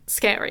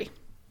scary.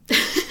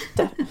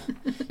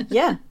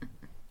 Yeah.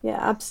 Yeah,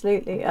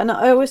 absolutely. And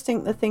I always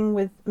think the thing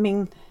with,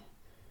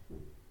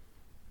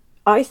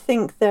 I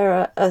think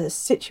there are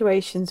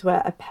situations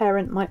where a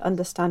parent might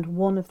understand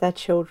one of their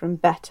children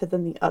better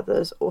than the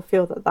others, or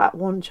feel that that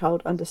one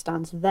child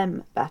understands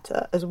them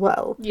better as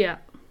well. Yeah.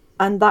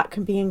 And that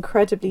can be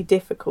incredibly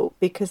difficult,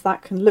 because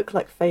that can look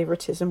like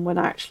favouritism when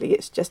actually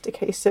it's just a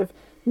case of,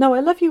 no, I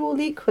love you all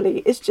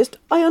equally. It's just,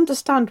 I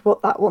understand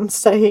what that one's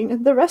saying,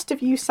 and the rest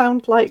of you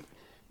sound like,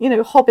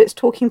 hobbits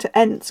talking to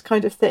Ents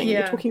kind of thing. Yeah.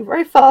 You're talking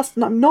very fast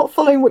and I'm not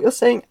following what you're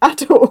saying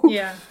at all.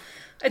 Yeah.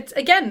 It's,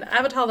 again,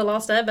 Avatar The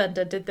Last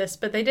Airbender did this,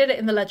 but they did it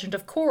in The Legend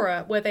of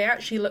Korra, where they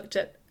actually looked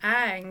at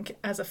Aang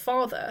as a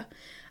father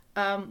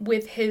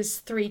with his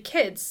 3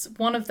 kids.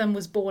 One of them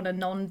was born a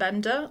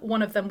non-bender,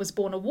 one of them was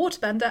born a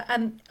waterbender,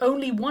 and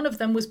only one of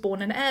them was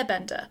born an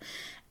airbender.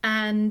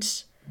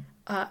 And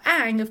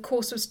Aang, of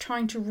course, was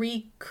trying to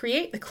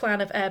recreate the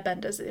clan of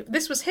airbenders.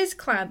 This was his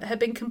clan that had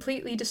been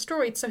completely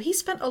destroyed, so he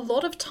spent a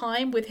lot of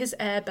time with his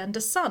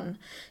airbender son,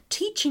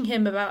 teaching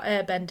him about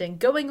airbending,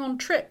 going on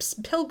trips,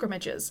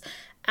 pilgrimages,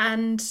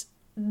 and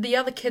the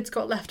other kids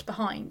got left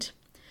behind.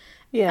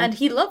 Yeah. And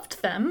he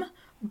loved them,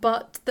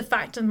 but the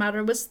fact of the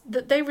matter was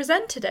that they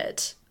resented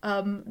it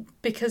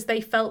because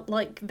they felt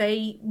like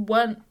they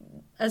weren't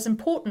as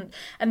important.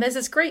 And there's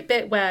this great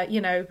bit where,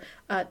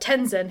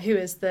 Tenzin, who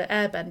is the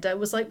airbender,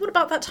 was like, what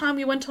about that time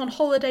we went on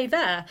holiday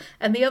there?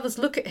 And the others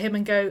look at him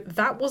and go,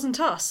 that wasn't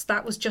us,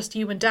 that was just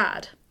you and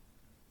Dad.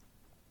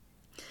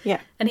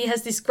 Yeah. And he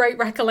has these great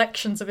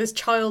recollections of his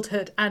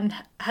childhood and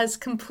has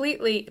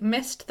completely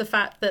missed the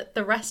fact that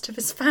the rest of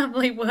his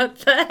family weren't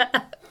there.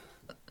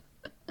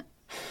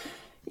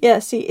 Yeah,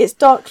 see, it's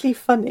darkly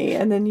funny,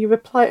 and then you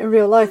reply it in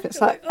real life, and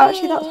it's like,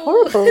 actually, that's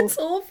horrible. It's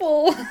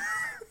awful.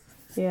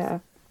 Yeah.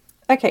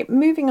 Okay,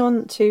 moving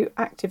on to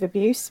active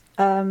abuse.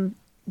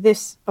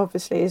 This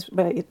obviously is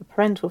where the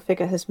parental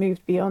figure has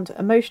moved beyond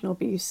emotional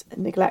abuse,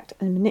 neglect,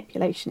 and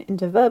manipulation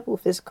into verbal,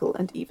 physical,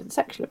 and even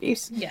sexual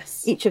abuse.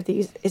 Yes. Each of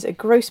these is a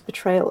gross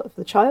betrayal of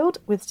the child,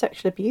 with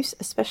sexual abuse,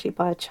 especially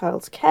by a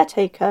child's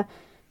caretaker,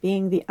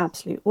 being the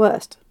absolute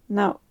worst.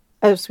 Now,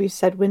 as we've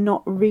said, we're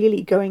not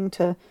really going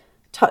to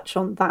touch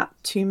on that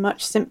too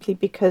much, simply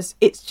because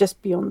it's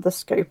just beyond the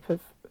scope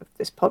of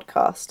this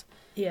podcast.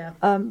 Yeah.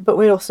 But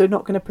we're also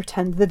not going to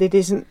pretend that it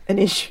isn't an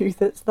issue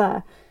that's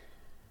there.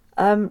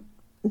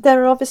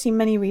 There are obviously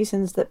many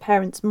reasons that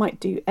parents might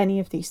do any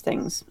of these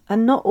things,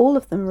 and not all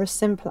of them are as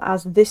simple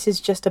as this is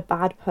just a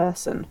bad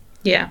person.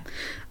 Yeah.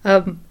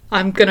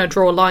 I'm going to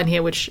draw a line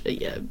here which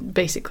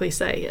basically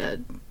say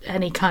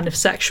any kind of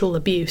sexual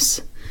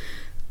abuse,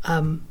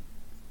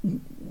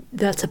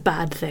 that's a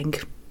bad thing.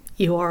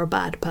 You are a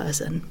bad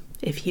person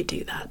if you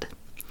do that.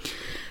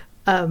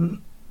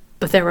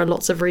 But there are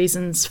lots of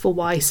reasons for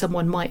why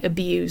someone might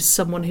abuse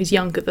someone who's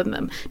younger than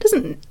them.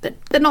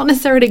 They're not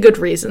necessarily good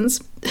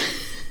reasons,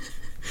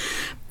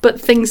 but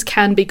things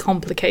can be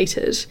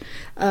complicated.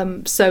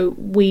 So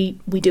we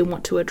do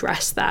want to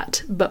address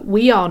that, but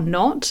we are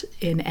not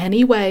in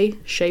any way,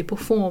 shape or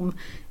form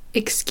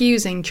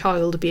excusing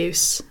child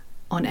abuse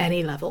on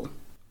any level.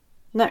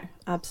 No,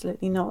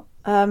 absolutely not.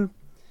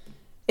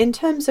 In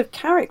terms of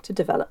character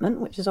development,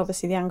 which is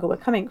obviously the angle we're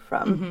coming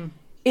from,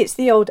 it's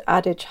the old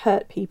adage,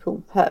 hurt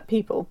people hurt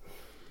people.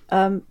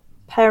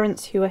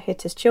 Parents who are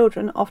hit as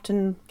children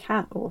often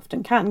can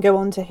go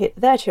on to hit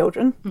their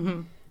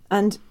children.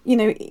 And,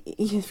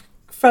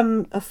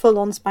 from a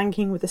full-on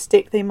spanking with a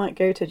stick, they might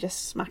go to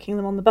just smacking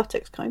them on the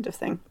buttocks kind of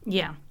thing.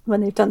 Yeah.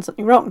 When they've done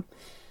something wrong.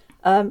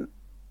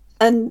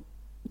 And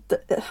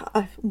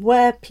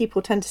where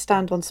people tend to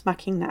stand on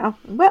smacking now,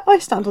 where I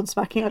stand on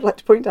smacking, I'd like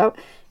to point out,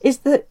 is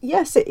that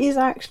yes, it is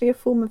actually a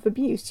form of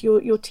abuse.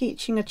 You're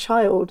teaching a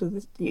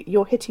child,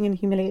 you're hitting and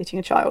humiliating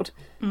a child.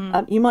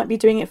 You might be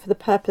doing it for the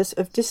purpose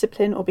of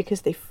discipline, or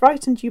because they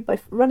frightened you by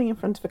running in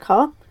front of a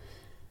car.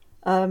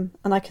 And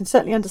I can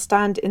certainly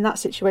understand in that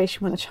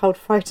situation, when a child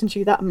frightens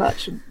you that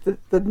much,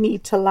 the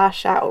need to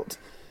lash out.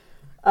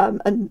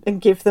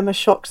 And give them a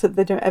shock so that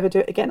they don't ever do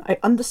it again. I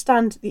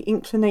understand the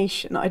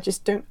inclination, I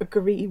just don't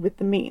agree with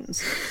the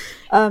means.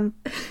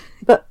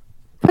 But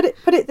put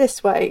it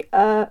this way,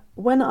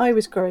 when I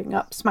was growing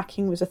up,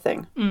 smacking was a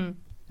thing.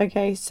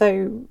 Okay,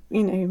 so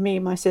me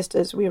and my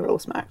sisters, we were all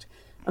smacked,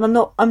 and I'm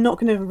not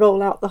going to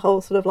roll out the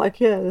whole sort of like,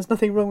 yeah, there's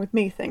nothing wrong with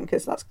me thing,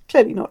 because that's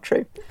clearly not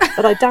true.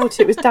 But I doubt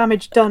it was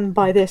damage done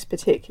by this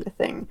particular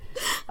thing.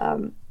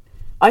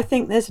 I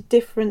think there's a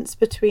difference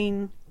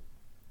between.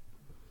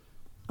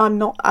 I'm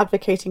not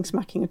advocating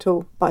smacking at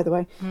all, by the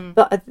way,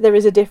 but there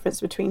is a difference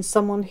between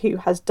someone who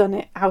has done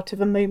it out of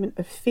a moment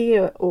of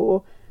fear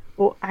or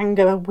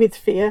anger with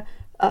fear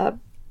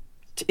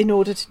in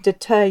order to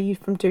deter you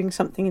from doing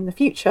something in the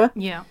future.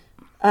 Yeah.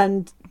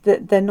 And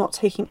that they're not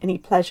taking any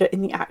pleasure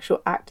in the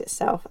actual act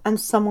itself. And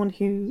someone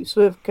who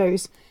sort of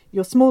goes,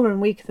 you're smaller and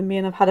weaker than me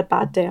and I've had a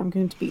bad day, I'm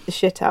going to beat the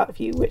shit out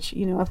of you, which,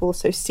 I've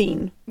also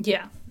seen.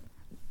 Yeah.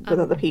 with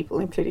other people,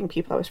 including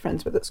people I was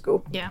friends with at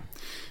school. Yeah.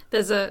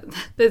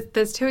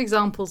 There's two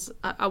examples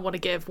I want to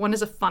give. One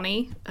is a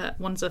funny,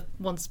 one's a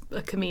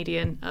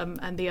comedian,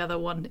 and the other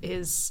one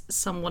is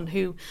someone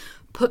who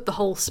put the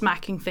whole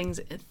smacking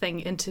thing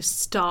into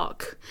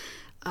stark,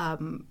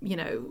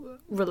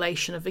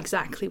 relation of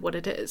exactly what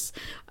it is.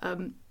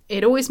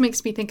 It always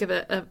makes me think of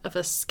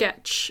a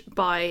sketch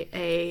by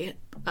a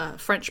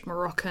French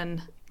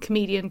Moroccan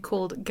comedian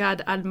called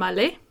Gad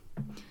Elmaleh.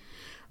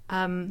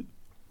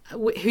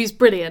 Who's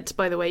brilliant,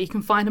 by the way. You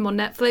can find him on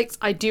Netflix.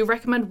 I do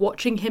recommend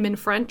watching him in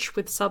French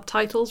with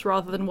subtitles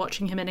rather than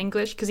watching him in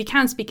English, because he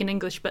can speak in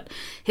English, but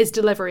his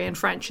delivery in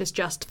French is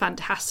just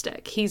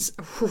fantastic. He's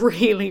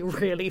really,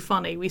 really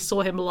funny. We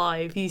saw him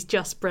live. He's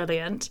just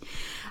brilliant.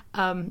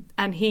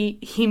 And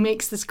he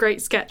makes this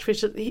great sketch,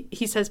 which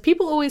he says,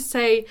 people always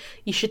say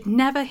you should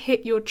never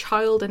hit your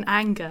child in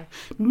anger.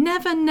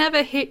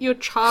 Never hit your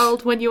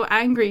child when you're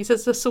angry. He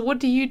says, so what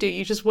do?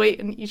 You just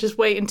wait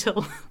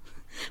until...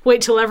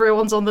 Wait till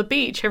everyone's on the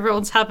beach,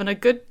 everyone's having a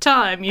good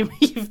time,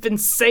 you've been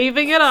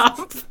saving it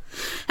up,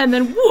 and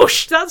then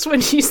whoosh, that's when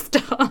you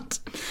start.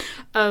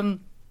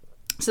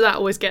 So that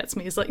always gets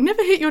me. It's like,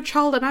 never hit your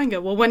child in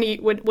anger. Well,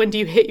 when do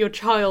you hit your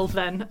child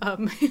then?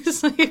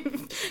 It's like,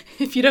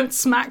 if you don't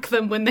smack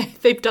them when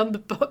they've done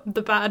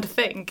the bad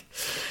thing.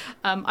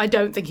 I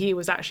don't think he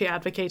was actually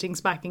advocating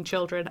smacking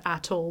children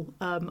at all.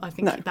 I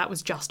think that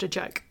was just a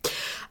joke.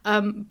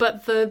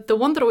 But the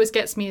one that always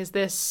gets me is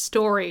this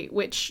story,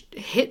 which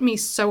hit me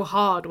so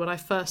hard when I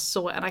first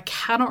saw it, and I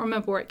cannot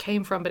remember where it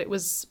came from, but it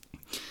was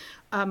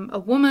a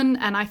woman,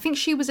 and I think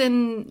she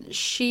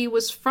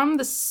was from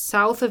the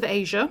south of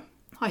Asia,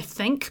 I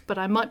think, but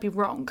I might be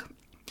wrong.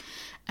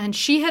 And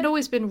she had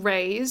always been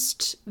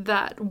raised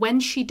that when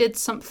she did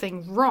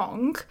something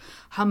wrong,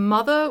 her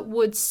mother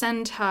would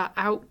send her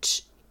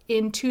out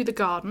into the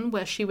garden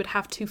where she would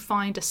have to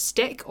find a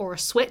stick or a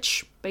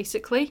switch,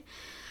 basically,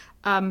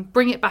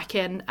 bring it back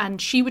in,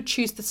 and she would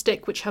choose the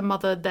stick which her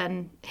mother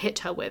then hit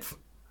her with,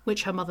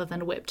 which her mother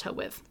then whipped her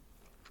with.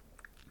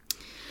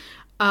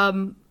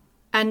 And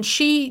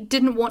she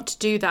didn't want to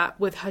do that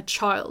with her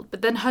child,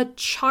 but then her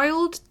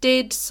child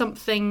did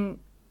something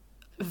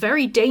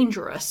very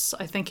dangerous,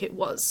 I think it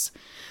was,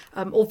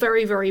 or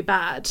very, very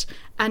bad.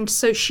 And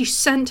so she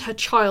sent her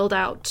child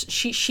out.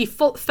 She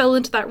fell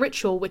into that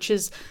ritual, which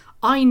is,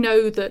 I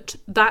know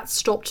that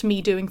stopped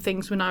me doing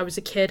things when I was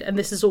a kid, and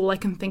this is all I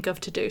can think of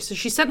to do. So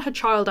she sent her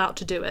child out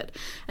to do it.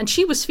 And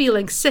she was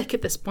feeling sick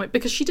at this point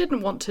because she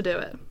didn't want to do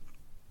it.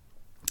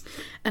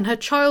 And her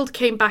child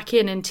came back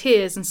in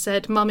tears and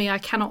said, "Mummy, I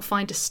cannot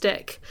find a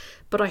stick,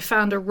 but I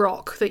found a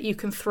rock that you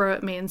can throw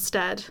at me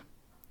instead."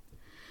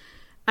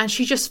 And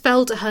she just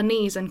fell to her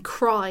knees and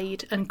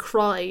cried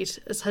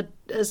as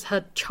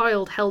her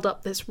child held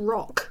up this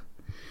rock.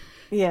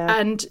 Yeah.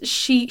 And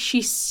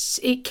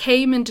it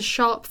came into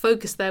sharp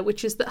focus there,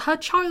 which is that her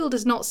child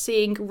is not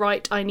seeing,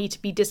 right, I need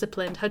to be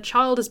disciplined. Her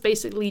child is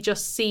basically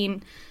just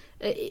seen,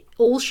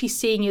 all she's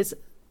seeing is,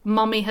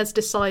 Mummy has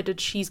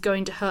decided she's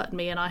going to hurt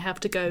me and I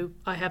have to go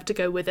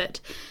with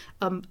it.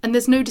 And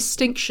there's no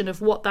distinction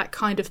of what that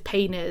kind of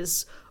pain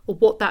is, or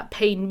what that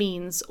pain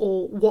means,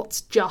 or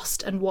what's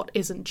just and what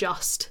isn't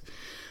just.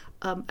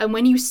 And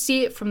when you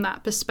see it from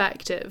that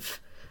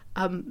perspective,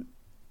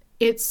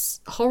 it's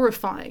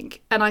horrifying.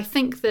 And I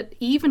think that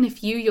even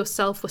if you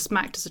yourself were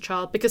smacked as a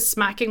child, because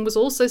smacking was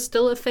also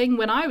still a thing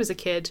when I was a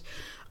kid,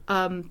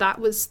 that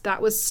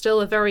was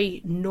still a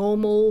very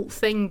normal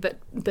thing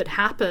that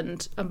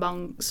happened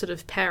among sort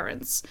of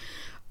parents.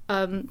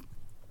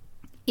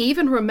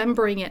 Even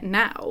remembering it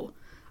now,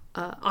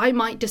 I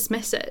might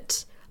dismiss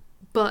it,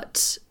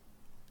 but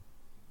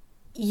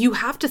you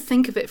have to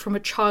think of it from a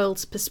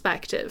child's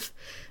perspective,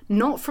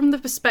 not from the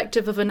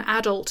perspective of an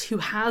adult who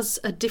has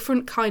a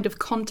different kind of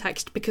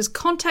context, because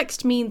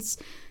context means,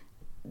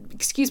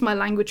 excuse my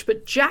language,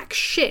 but jack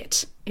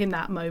shit in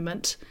that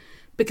moment,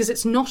 because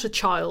it's not a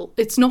child,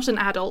 it's not an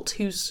adult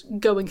who's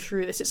going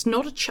through this, it's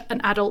not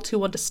an adult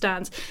who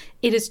understands,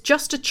 it is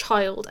just a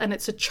child, and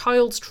it's a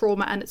child's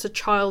trauma, and it's a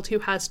child who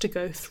has to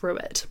go through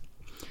it.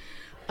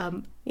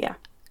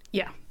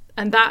 Yeah.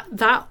 And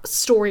that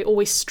story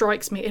always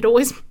strikes me. It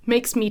always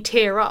makes me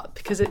tear up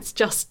because it's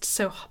just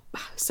so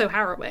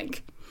harrowing.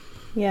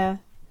 Yeah.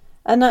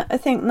 And I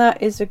think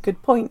that is a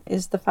good point,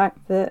 is the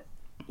fact that,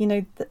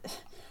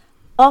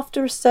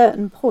 after a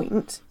certain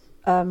point,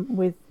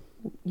 with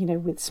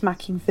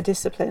smacking for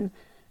discipline,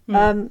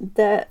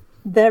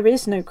 there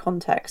is no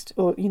context,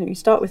 or, you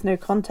start with no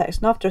context,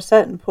 and after a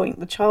certain point,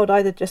 the child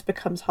either just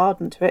becomes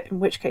hardened to it,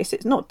 in which case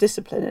it's not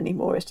discipline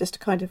anymore, it's just a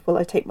kind of, well,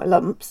 I take my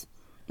lumps.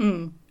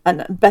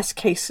 And best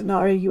case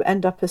scenario, you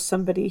end up as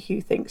somebody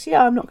who thinks,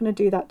 yeah, I'm not going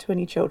to do that to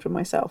any children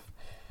myself.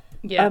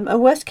 Yeah. A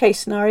worst case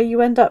scenario, you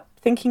end up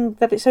thinking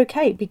that it's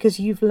okay because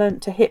you've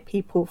learnt to hit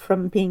people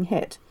from being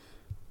hit.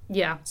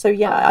 Yeah. So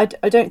yeah,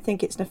 I don't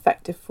think it's an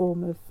effective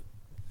form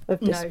of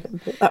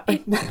discipline.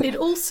 No. It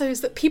also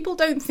is that people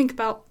don't think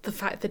about the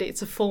fact that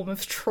it's a form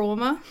of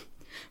trauma.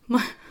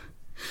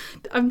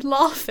 I'm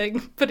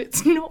laughing, but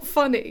it's not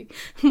funny.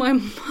 My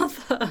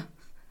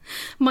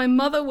My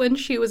mother, when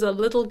she was a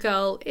little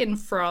girl in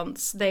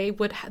France, they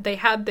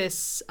had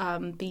this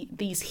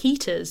these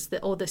heaters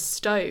or this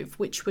stove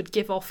which would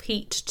give off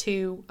heat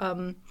to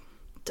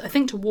I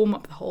think to warm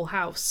up the whole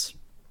house.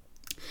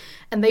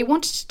 And they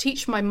wanted to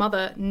teach my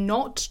mother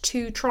not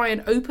to try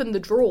and open the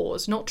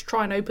drawers, not to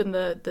try and open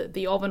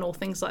the oven or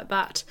things like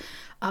that,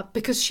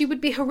 because she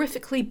would be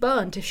horrifically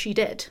burnt if she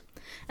did.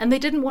 And they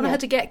didn't want her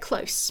to get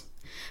close.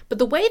 But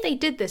the way they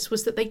did this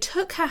was that they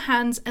took her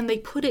hands and they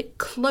put it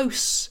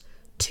close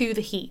to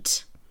the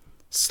heat,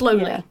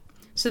 slowly,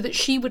 so that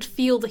she would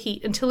feel the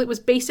heat until it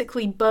was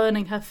basically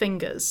burning her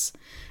fingers.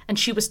 And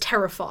she was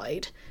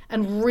terrified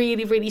and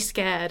really, really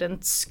scared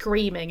and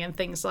screaming and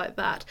things like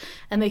that.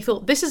 And they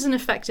thought, this is an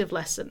effective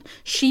lesson.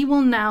 She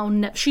will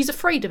now, she's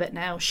afraid of it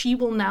now. She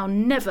will now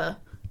never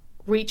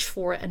reach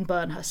for it and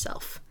burn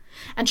herself.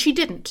 And she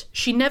didn't.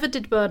 She never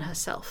did burn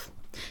herself.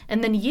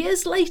 And then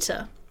years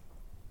later,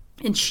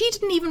 and she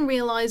didn't even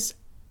realise,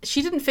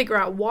 she didn't figure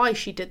out why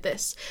she did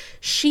this.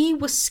 She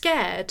was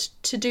scared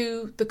to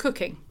do the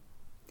cooking.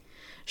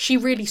 She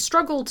really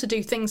struggled to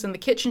do things in the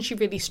kitchen. She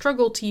really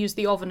struggled to use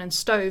the oven and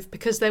stove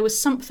because there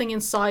was something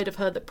inside of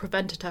her that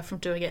prevented her from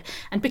doing it.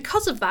 And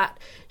because of that,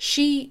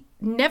 she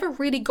never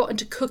really got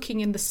into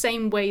cooking in the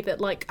same way that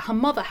like her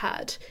mother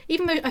had,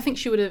 even though I think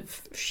it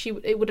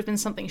would have been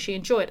something she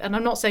enjoyed. And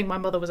I'm not saying my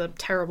mother was a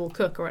terrible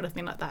cook or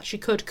anything like that. She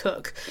could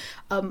cook,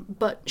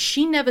 but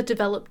she never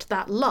developed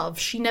that love.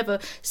 She never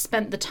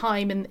spent the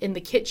time in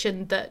the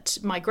kitchen that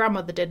my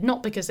grandmother did,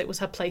 not because it was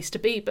her place to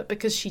be, but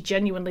because she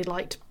genuinely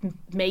liked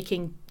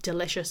making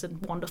delicious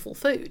and wonderful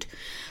food.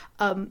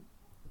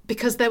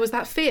 Because there was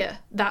that fear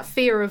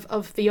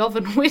of the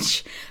oven,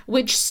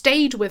 which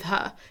stayed with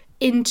her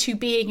into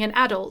being an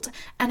adult.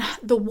 And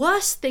the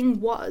worst thing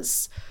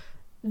was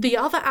the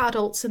other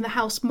adults in the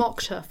house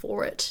mocked her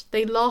for it.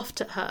 They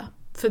laughed at her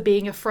for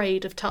being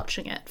afraid of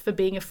touching it, for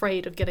being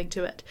afraid of getting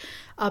to it,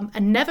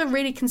 and never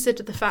really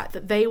considered the fact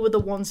that they were the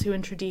ones who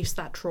introduced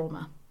that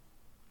trauma.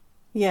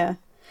 Yeah.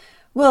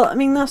 Well, I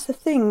mean, that's the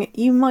thing.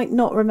 You might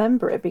not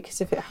remember it because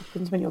if it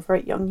happens when you're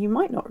very young, you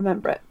might not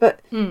remember it.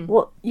 But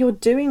what you're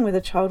doing with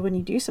a child when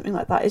you do something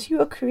like that is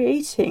you are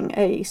creating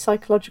a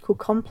psychological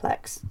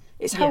complex.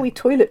 It's how we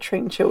toilet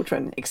train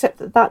children, except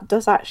that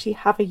does actually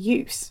have a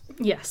use.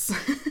 Yes.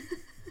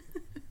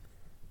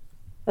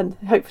 And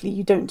hopefully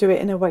you don't do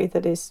it in a way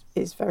that is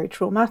very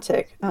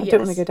traumatic. I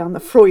don't want to go down the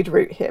Freud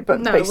route here, but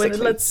no, basically...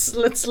 let's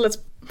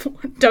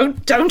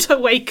don't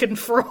awaken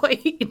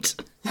Freud.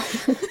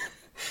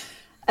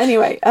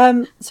 Anyway,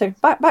 so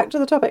back to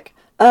the topic.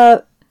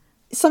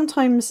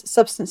 Sometimes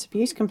substance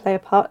abuse can play a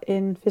part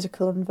in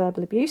physical and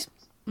verbal abuse.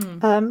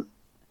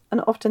 And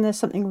often there's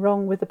something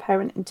wrong with the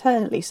parent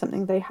internally,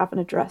 something they haven't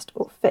addressed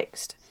or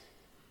fixed.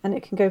 And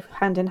it can go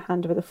hand in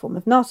hand with a form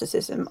of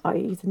narcissism,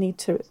 i.e. the need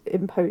to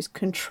impose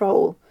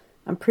control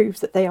and prove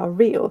that they are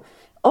real.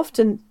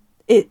 Often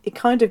it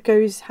kind of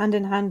goes hand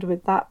in hand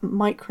with that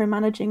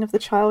micromanaging of the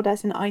child,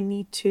 as in I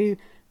need to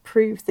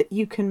prove that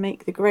you can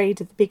make the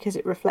grade because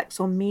it reflects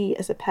on me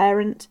as a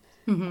parent.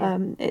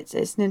 It's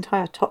an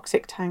entire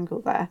toxic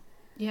tangle there.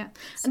 Yeah,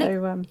 and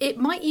so, it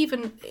might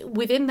even,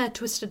 within their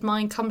twisted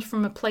mind, comes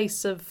from a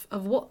place of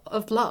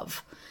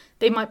love.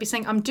 They might be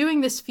saying, I'm doing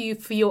this for you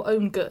for your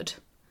own good.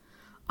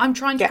 I'm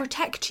trying to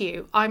protect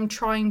you. I'm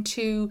trying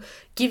to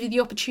give you the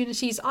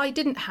opportunities I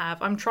didn't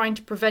have. I'm trying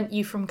to prevent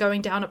you from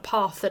going down a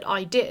path that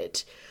I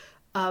did.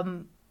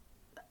 And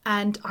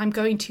I'm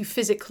going to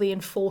physically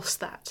enforce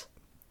that.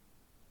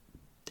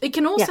 It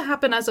can also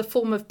happen as a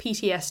form of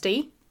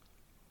PTSD.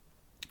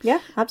 Yeah,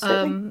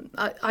 absolutely.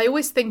 I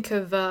always think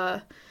of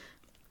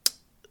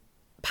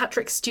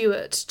Patrick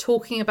Stewart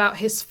talking about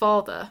his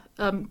father.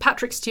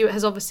 Patrick Stewart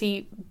has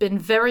obviously been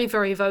very,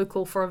 very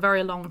vocal for a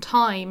very long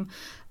time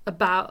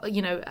about,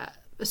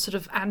 sort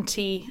of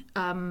anti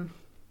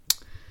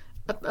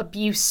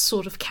abuse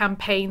sort of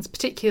campaigns,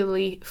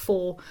 particularly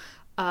for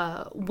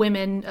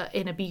women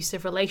in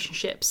abusive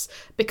relationships,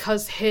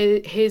 because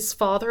his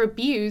father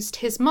abused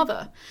his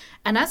mother.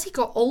 And as he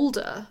got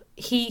older,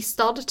 he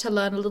started to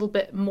learn a little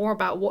bit more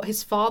about what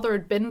his father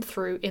had been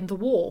through in the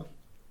war.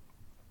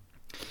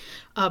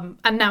 And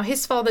now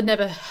his father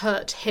never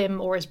hurt him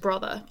or his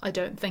brother. I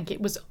don't think.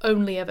 It was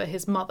only ever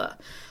his mother.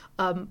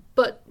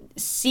 But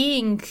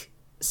seeing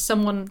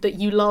someone that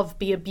you love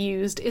be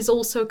abused is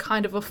also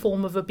kind of a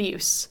form of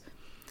abuse.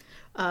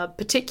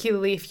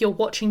 Particularly if you're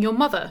watching your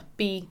mother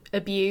be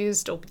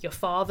abused, or your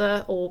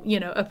father, or,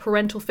 a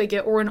parental figure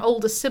or an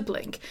older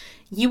sibling.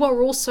 You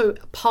are also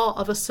part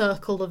of a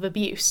circle of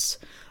abuse,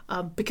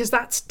 because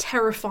that's a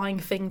terrifying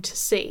thing to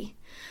see.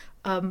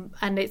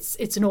 And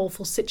it's an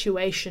awful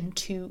situation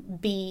to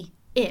be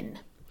in.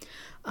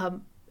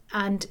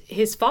 And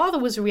his father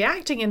was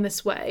reacting in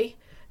this way.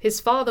 His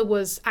father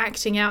was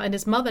acting out, and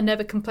his mother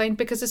never complained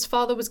because his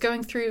father was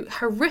going through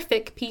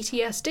horrific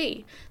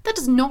PTSD. That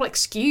does not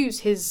excuse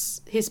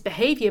his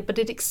behaviour, but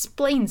it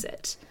explains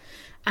it.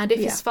 And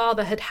if his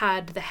father had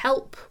had the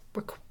help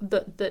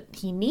that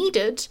he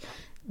needed,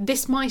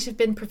 this might have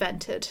been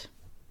prevented.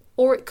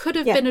 Or it could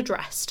have been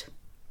addressed.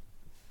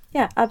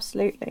 Yeah,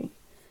 absolutely.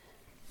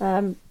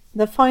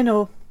 the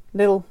final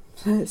little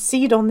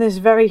seed on this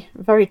very,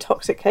 very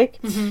toxic cake,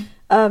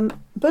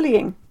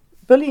 bullying.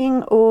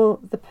 Bullying, or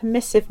the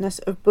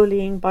permissiveness of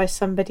bullying by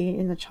somebody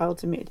in the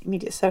child's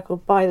immediate circle,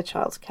 by the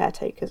child's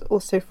caretakers,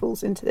 also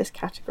falls into this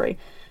category.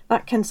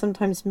 That can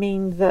sometimes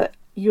mean that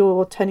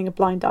you're turning a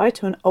blind eye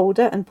to an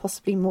older and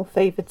possibly more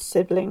favoured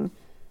sibling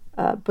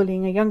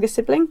bullying a younger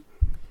sibling.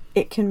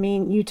 It can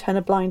mean you turn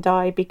a blind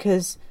eye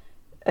because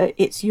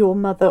it's your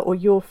mother or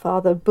your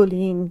father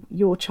bullying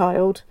your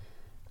child,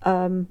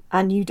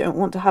 and you don't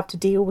want to have to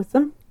deal with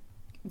them.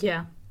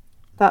 Yeah.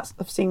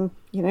 I've seen,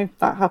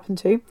 that happen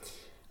too.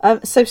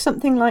 So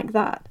something like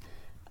that.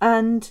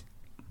 And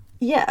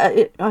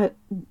yeah,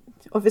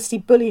 obviously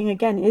bullying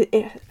again,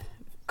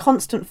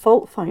 constant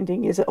fault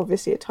finding is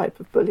obviously a type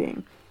of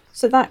bullying.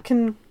 So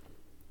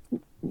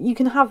you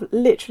can have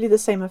literally the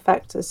same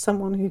effect as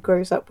someone who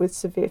grows up with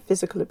severe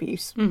physical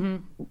abuse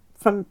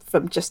from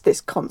just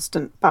this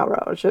constant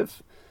barrage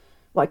of,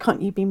 why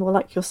can't you be more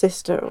like your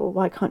sister? Or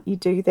why can't you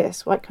do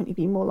this? Why can't you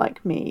be more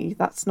like me?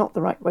 That's not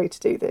the right way to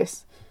do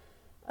this.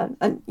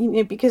 And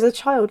because a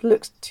child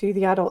looks to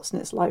the adults in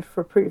its life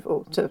for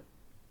approval,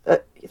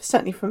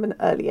 certainly from an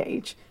early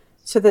age,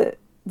 so that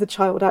the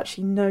child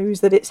actually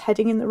knows that it's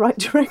heading in the right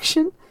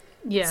direction.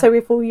 Yeah. So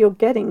if all you're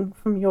getting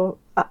from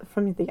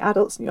the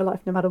adults in your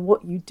life, no matter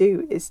what you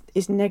do, is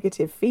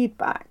negative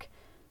feedback,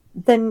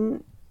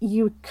 then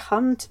you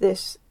come to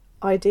this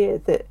idea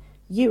that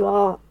you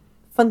are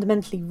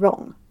fundamentally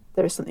wrong.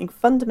 There is something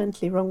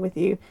fundamentally wrong with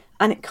you,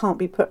 and it can't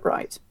be put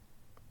right.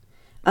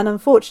 And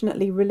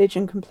unfortunately,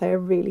 religion can play a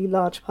really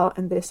large part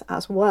in this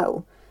as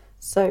well.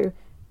 So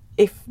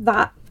if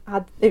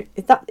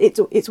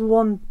it's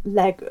one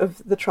leg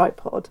of the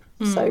tripod.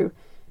 So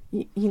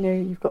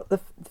you've got the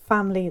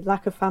family,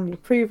 lack of family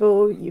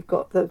approval, you've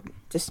got the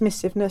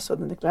dismissiveness or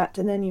the neglect,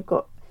 and then you've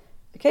got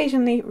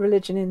occasionally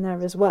religion in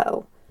there as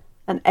well.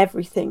 And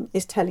everything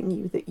is telling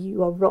you that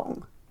you are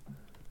wrong.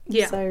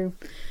 Yeah. So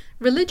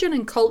religion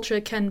and culture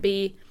can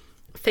be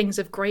things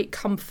of great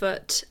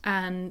comfort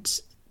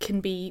and can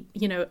be,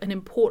 an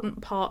important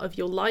part of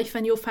your life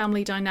and your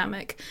family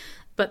dynamic,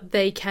 but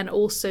they can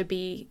also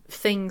be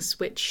things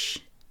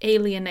which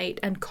alienate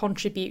and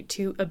contribute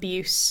to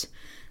abuse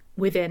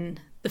within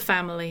the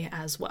family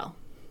as well.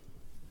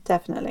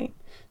 Definitely.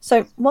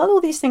 So while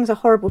all these things are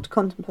horrible to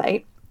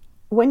contemplate,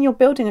 when you're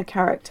building a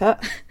character,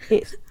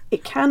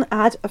 it can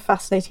add a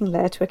fascinating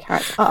layer to a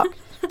character arc.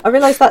 I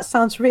realise that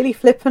sounds really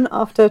flippant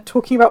after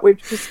talking about what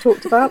we've just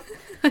talked about.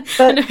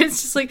 But no,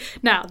 it's just like,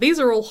 now, these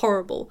are all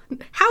horrible.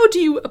 How do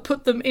you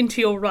put them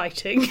into your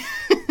writing?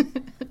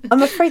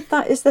 I'm afraid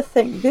that is the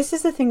thing. This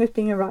is the thing with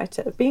being a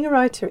writer. Being a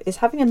writer is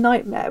having a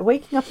nightmare,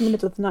 waking up in the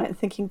middle of the night and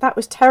thinking, that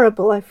was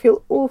terrible, I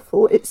feel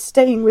awful, it's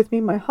staying with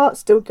me, my heart's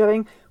still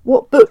going,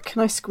 what book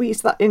can I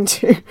squeeze that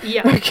into?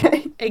 Yeah,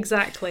 okay.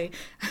 Exactly.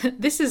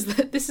 This is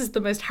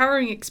the most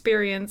harrowing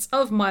experience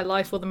of my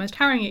life, or the most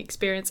harrowing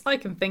experience I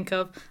can think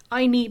of.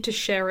 I need to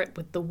share it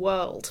with the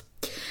world.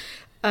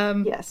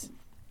 Yes.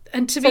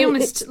 And to be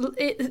honest,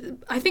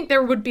 I think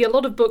there would be a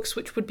lot of books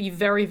which would be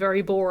very,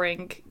 very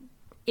boring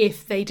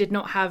if they did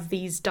not have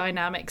these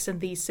dynamics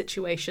and these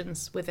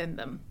situations within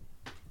them.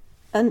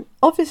 And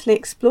obviously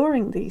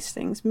exploring these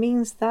things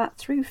means that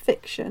through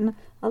fiction,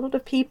 a lot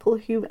of people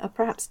who are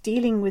perhaps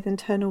dealing with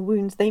internal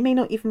wounds they may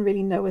not even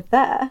really know are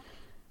there,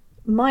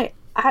 might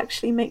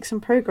actually make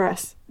some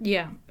progress.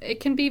 Yeah, it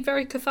can be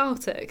very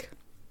cathartic.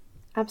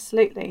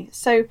 Absolutely.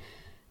 So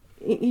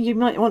you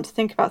might want to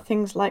think about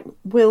things like,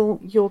 will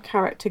your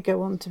character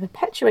go on to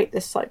perpetuate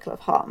this cycle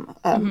of harm?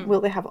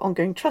 Will they have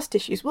ongoing trust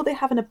issues? Will they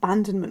have an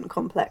abandonment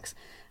complex?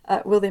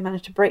 Will they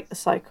manage to break the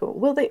cycle?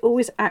 Will they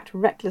always act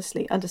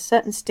recklessly under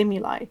certain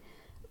stimuli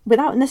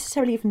without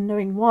necessarily even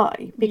knowing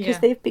why? Because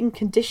they've been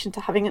conditioned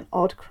to having an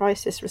odd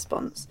crisis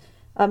response.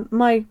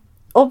 My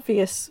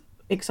obvious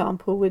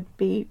example would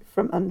be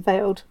from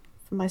Unveiled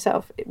for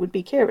myself. It would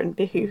be Kieran,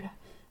 who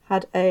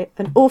had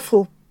an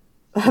awful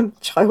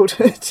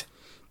childhood.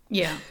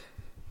 Yeah.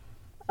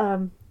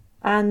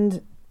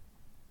 And,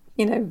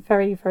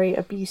 very, very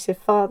abusive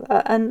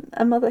father, and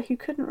a mother who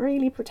couldn't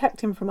really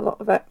protect him from a lot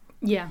of it.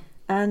 Yeah.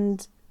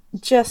 And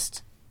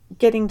just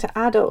getting to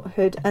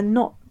adulthood and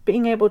not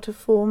being able to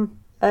form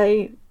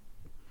a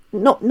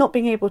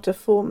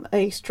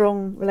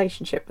strong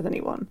relationship with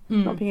anyone,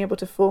 not being able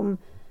to form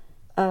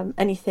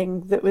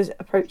anything that was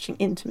approaching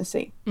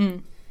intimacy.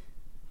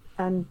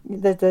 And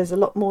there's a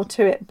lot more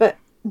to it, but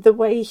the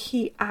way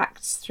he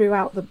acts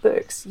throughout the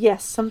books,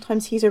 yes,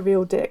 sometimes he's a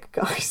real dick,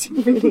 guys,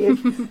 he really is.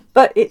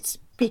 But it's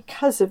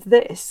because of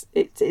this.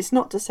 It's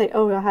not to say,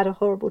 oh, I had a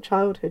horrible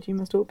childhood, you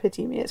must all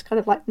pity me. It's kind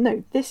of like,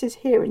 no, this is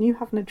here and you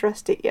haven't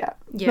addressed it yet.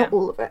 Yeah. Not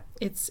all of it.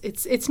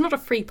 It's not a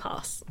free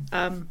pass,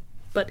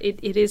 but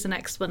it is an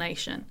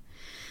explanation.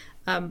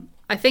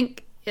 I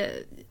think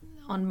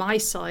on my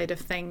side of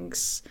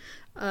things,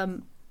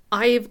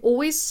 I've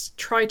always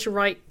tried to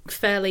write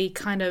fairly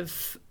kind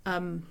of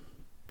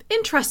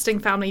interesting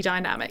family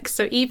dynamics.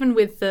 So even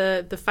with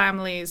the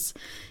families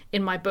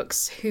in my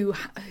books who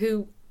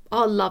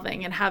are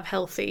loving and have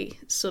healthy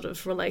sort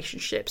of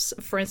relationships.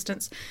 For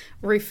instance,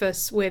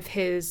 Rufus with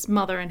his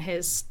stepmother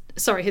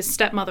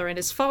and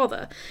his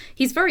father.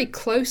 He's very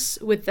close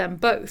with them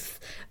both,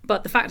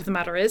 but the fact of the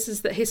matter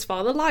is that his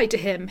father lied to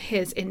him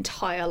his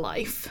entire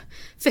life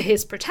for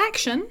his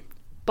protection,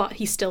 but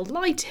he still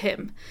lied to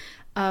him.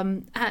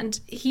 And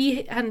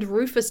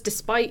Rufus,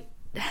 despite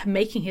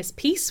making his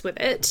peace with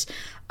it,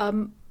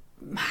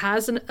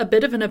 has a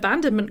bit of an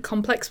abandonment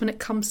complex when it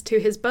comes to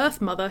his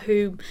birth mother,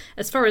 who,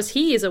 as far as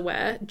he is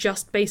aware,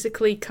 just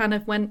basically kind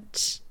of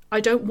went, I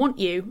don't want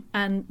you,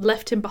 and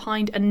left him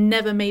behind and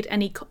never made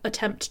any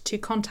attempt to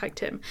contact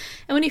him.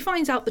 And when he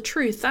finds out the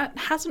truth, that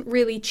hasn't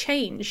really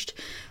changed.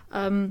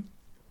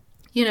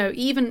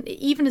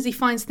 Even as he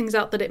finds things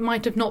out that it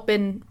might have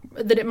been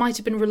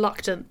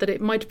reluctant, that it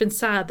might have been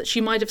sad, that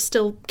she might have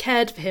still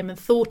cared for him and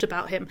thought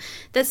about him,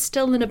 there's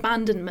still an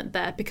abandonment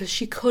there because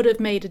she could have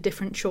made a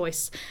different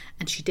choice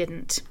and she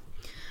didn't.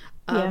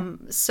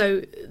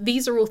 So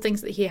these are all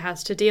things that he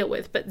has to deal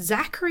with. But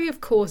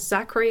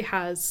Zachary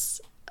has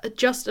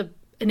just an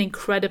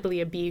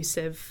incredibly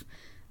abusive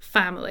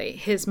family.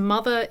 His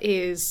mother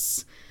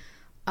is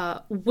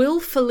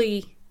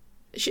willfully...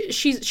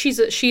 She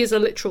is a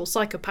literal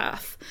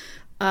psychopath.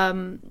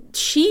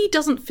 She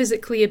doesn't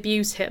physically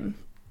abuse him,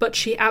 but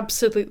she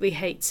absolutely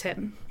hates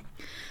him.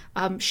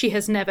 She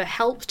has never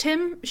helped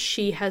him.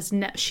 She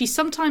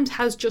sometimes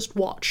has just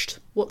watched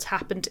what's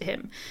happened to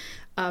him,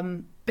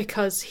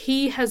 because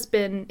he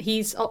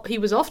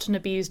was often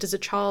abused as a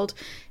child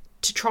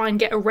to try and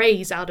get a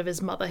raise out of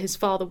his mother. His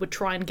father would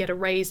try and get a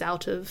raise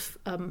out of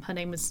her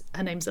name's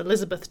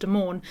Elizabeth de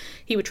Morn.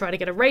 He would try to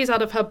get a raise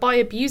out of her by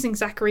abusing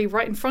Zachary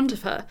right in front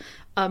of her.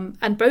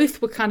 And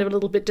both were kind of a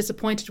little bit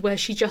disappointed when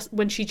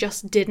she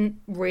just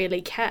didn't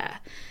really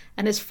care.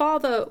 And his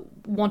father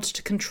wanted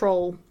to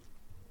control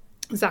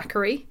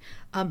Zachary,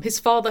 his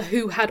father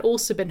who had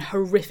also been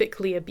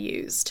horrifically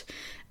abused.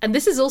 And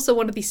this is also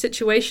one of these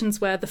situations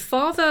where the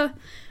father,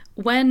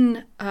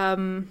 when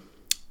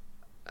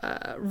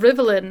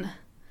Rivalen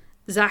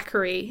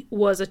Zachary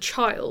was a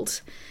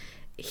child,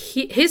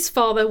 his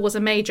father was a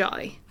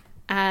magi,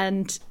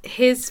 and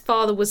his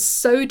father was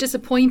so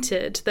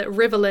disappointed that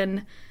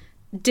Rivalen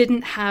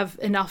didn't have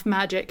enough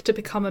magic to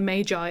become a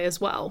magi as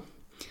well.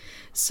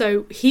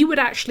 So he would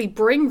actually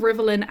bring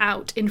Rivalen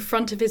out in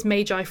front of his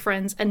magi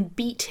friends and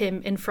beat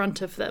him in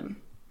front of them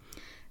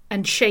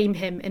and shame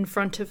him in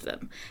front of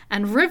them.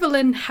 And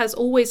Rivalen has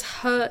always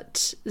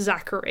hurt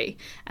Zachary,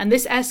 and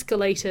this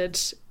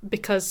escalated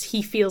because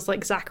he feels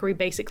like Zachary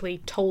basically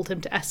told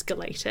him to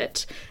escalate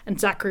it, and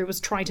Zachary was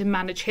trying to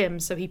manage him,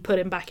 so he put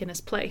him back in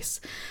his place.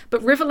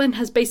 But Rivalen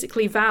has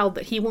basically vowed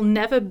that he will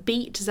never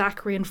beat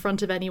Zachary in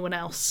front of anyone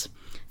else.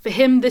 For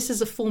him, this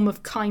is a form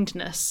of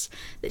kindness,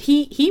 that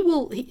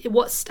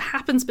what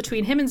happens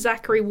between him and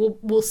Zachary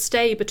will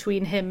stay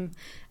between him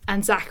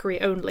and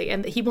Zachary only,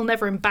 and that he will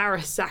never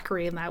embarrass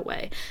Zachary in that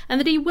way, and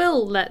that he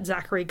will let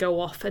Zachary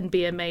go off and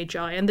be a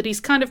magi, and that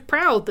he's kind of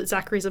proud that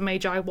Zachary's a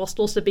magi whilst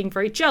also being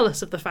very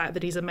jealous of the fact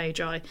that he's a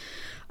magi.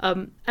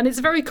 And it's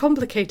very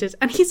complicated,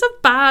 and he's a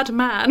bad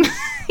man.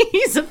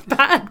 He's a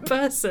bad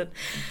person.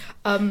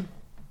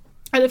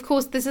 And of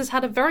course, this has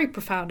had a very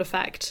profound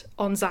effect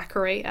on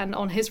Zachary and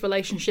on his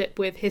relationship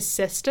with his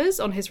sisters,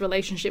 on his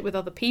relationship with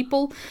other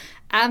people,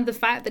 and the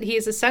fact that he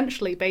has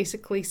essentially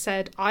basically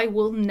said, I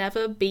will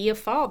never be a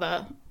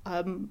father.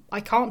 I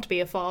can't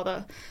be a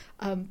father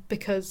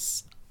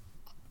because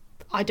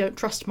I don't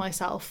trust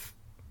myself,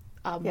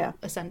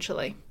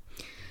 essentially.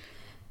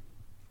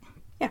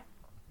 Yeah.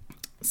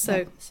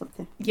 So,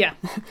 something. Yeah.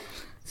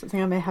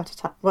 Something I may have to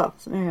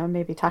something I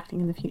may be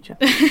tackling in the future.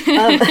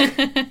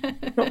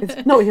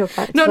 Not with your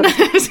character. No,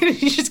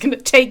 she's just going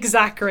to take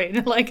Zachary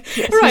and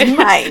yes,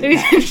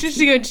 right, she's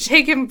going to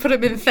take him, put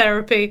him in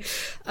therapy.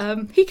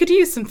 He could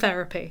use some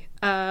therapy.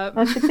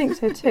 I should think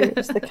so too.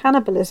 It's the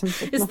cannibalism.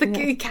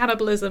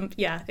 Cannibalism.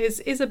 Yeah,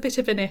 is a bit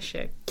of an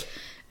issue.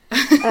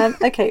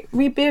 Okay,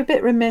 we'd be a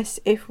bit remiss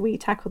if we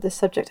tackled this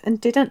subject and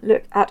didn't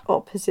look at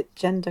opposite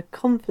gender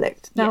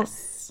conflict. Now,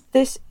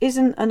 This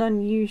isn't an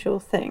unusual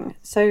thing.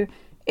 So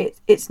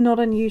it's not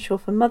unusual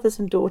for mothers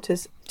and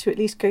daughters to at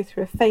least go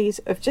through a phase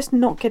of just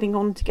not getting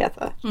on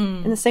together,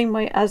 in the same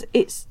way as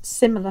it's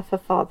similar for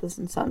fathers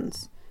and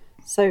sons.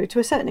 So to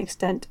a certain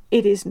extent,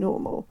 it is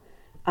normal.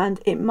 And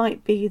it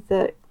might be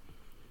that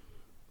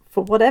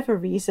for whatever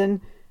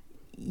reason,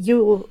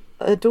 you're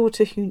a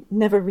daughter who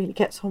never really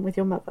gets on with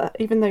your mother,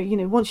 even though,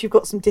 once you've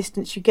got some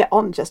distance, you get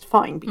on just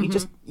fine, but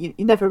you're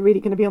never really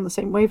going to be on the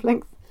same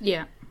wavelength.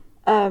 Yeah.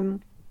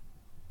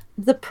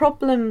 The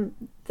problem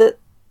that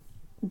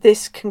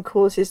this can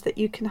cause is that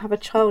you can have a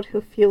child who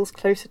feels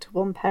closer to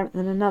one parent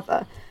than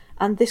another,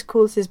 and this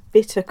causes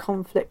bitter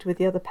conflict with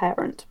the other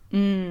parent.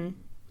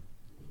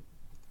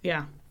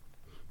 Yeah.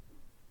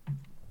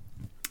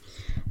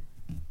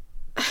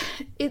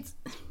 This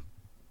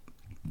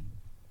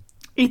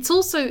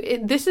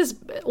is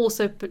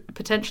also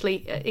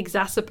potentially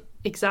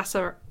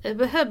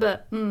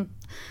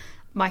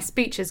my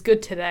speech is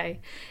good today.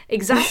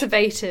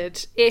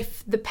 Exacerbated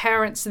if the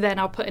parents then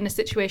are put in a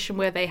situation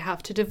where they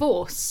have to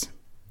divorce.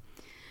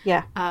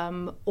 Yeah.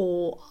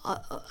 Or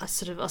are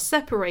sort of are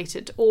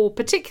separated, or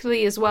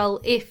particularly as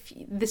well if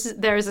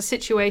there is a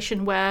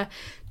situation where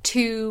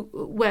two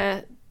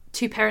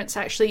parents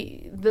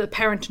actually, the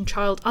parent and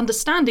child,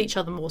 understand each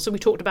other more. So we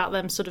talked about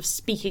them sort of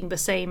speaking the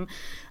same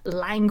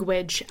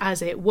language,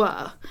 as it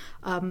were.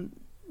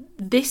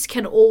 This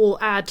can all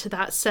add to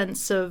that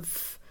sense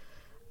of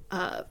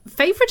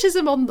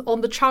favoritism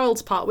on the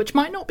child's part, which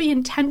might not be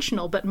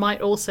intentional, but might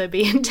also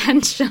be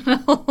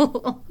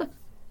intentional.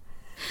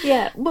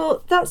 Yeah,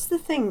 well, that's the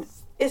thing,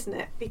 isn't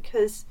it?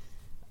 Because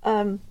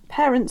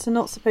parents are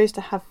not supposed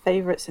to have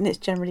favourites, and it's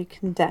generally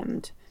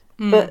condemned.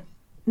 But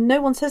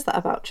no one says that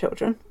about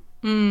children.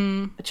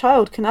 A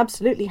child can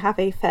absolutely have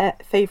a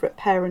favourite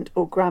parent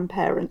or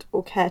grandparent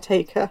or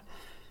caretaker.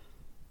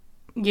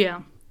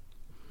 Yeah.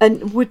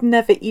 And would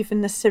never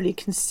even necessarily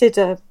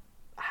consider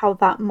how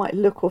that might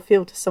look or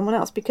feel to someone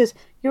else, because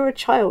you're a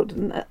child,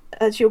 and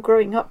as you're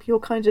growing up, you're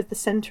kind of the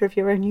centre of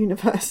your own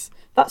universe.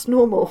 That's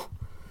normal.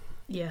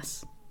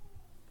 Yes.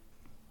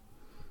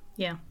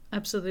 Yeah,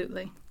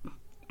 absolutely.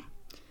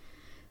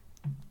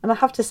 And I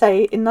have to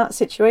say, in that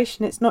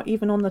situation, it's not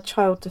even on the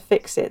child to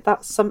fix it.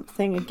 That's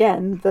something,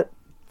 again, that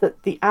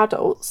the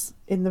adults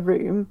in the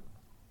room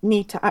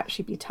need to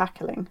actually be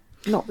tackling,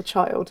 not the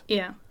child.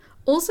 Yeah.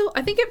 Also,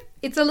 I think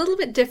it's a little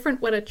bit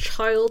different when a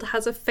child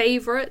has a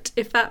favourite,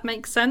 if that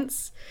makes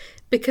sense,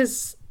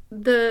 because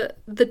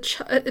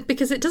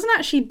because it doesn't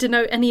actually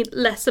denote any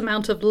less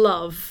amount of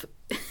love.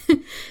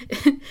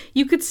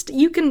 you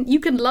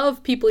can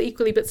love people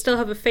equally, but still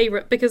have a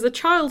favourite, because a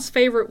child's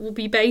favourite will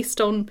be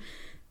based on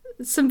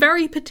some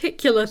very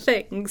particular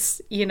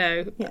things, you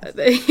know.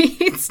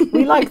 Yes.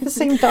 We like the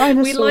same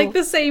dinosaur. We like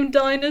the same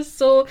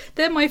dinosaur.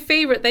 They're my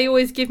favourite. They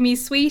always give me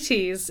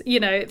sweeties, you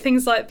know,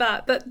 things like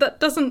that. That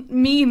doesn't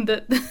mean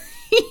that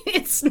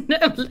it's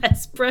no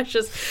less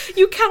precious.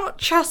 You cannot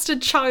trust a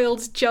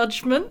child's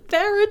judgment.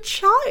 They're a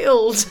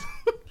child.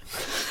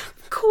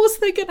 Of course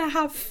they're going to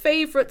have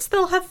favourites.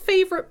 They'll have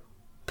favourite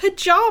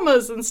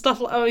pajamas and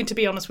stuff. I mean, to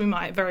be honest, we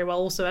might very well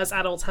also as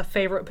adults have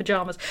favourite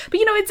pajamas, but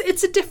you know,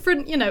 it's a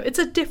different, you know, it's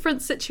a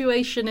different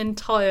situation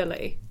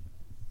entirely.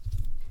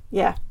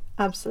 Yeah,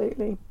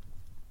 absolutely.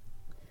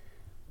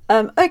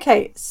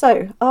 Okay,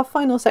 so our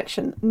final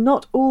section: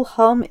 not all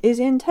harm is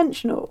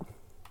intentional.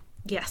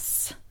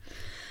 Yes.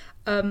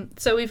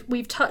 So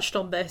we've touched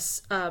on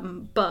this,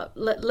 but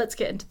let's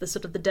get into the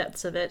sort of the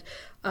depths of it.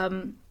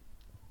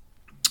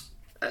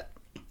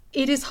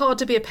 It is hard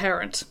to be a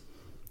parent.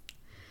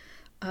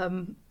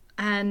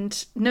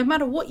 And no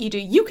matter what you do,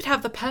 you could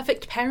have the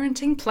perfect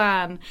parenting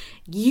plan.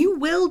 You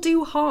will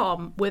do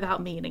harm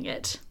without meaning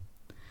it.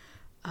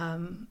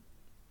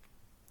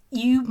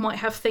 You might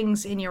have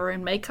things in your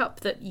own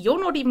makeup that you're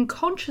not even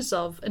conscious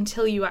of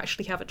until you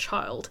actually have a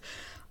child.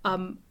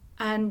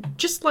 And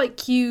just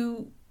like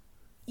you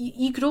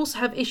could also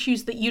have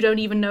issues that you don't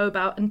even know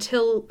about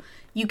until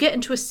you get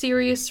into a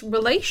serious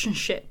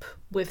relationship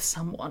with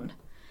someone.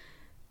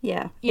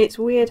 Yeah, it's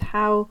weird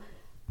how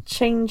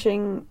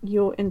changing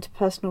your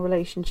interpersonal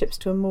relationships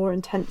to a more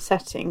intense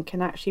setting can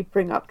actually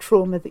bring up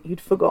trauma that you'd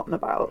forgotten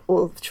about,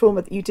 or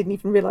trauma that you didn't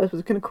even realise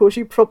was going to cause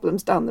you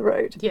problems down the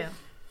road. Yeah,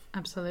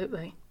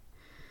 absolutely.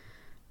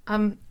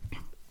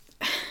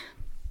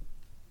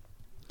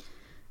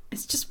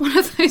 It's just one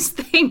of those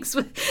things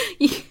where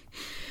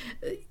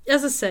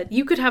as I said,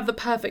 you could have the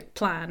perfect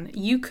plan.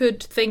 You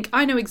could think,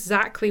 I know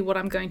exactly what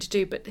I'm going to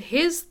do, but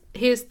here's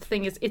the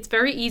thing is, it's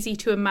very easy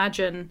to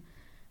imagine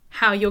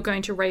how you're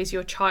going to raise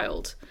your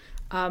child.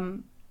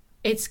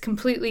 It's a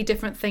completely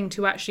different thing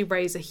to actually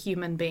raise a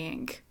human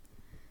being,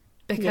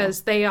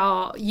 because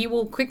you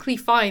will quickly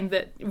find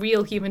that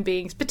real human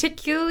beings,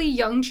 particularly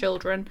young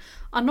children,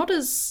 are not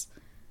as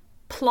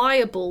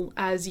pliable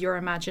as your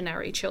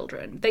imaginary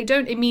children. They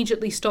don't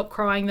immediately stop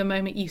crying the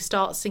moment you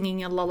start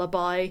singing a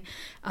lullaby.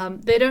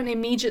 They don't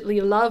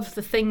immediately love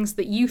the things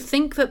that you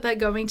think that they're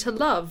going to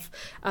love.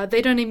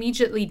 They don't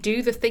immediately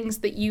do the things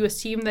that you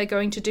assume they're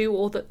going to do,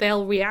 or that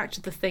they'll react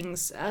to the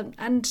things.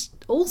 And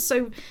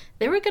also,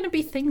 there are going to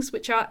be things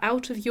which are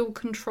out of your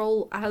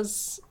control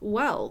as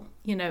well.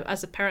 You know,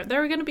 as a parent,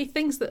 there are going to be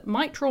things that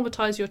might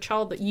traumatize your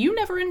child that you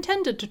never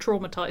intended to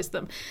traumatize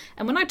them.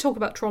 And when I talk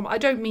about trauma, I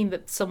don't mean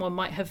that someone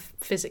might have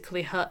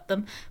physically hurt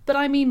them, but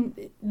I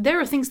mean there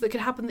are things that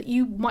could happen that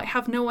you might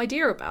have no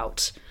idea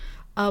about.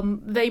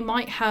 They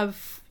might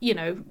have, you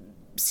know,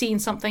 seen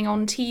something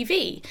on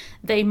TV.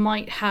 They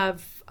might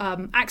have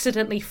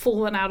accidentally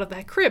fallen out of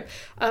their crib.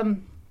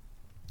 I'm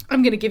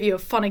going to give you a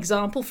fun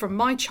example from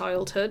my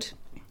childhood.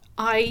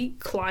 I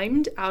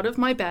climbed out of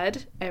my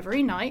bed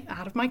every night,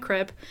 out of my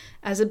crib,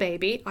 as a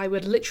baby. I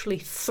would literally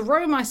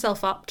throw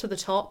myself up to the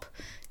top,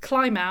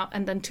 climb out,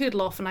 and then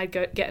toodle off, and I'd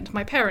get into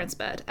my parents'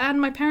 bed. And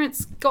my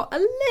parents got a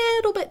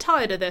little bit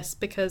tired of this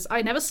because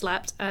I never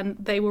slept and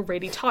they were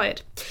really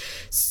tired.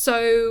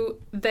 So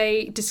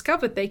they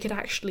discovered they could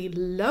actually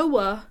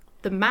lower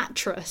the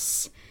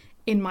mattress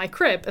in my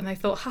crib, and they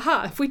thought,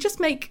 haha, if we just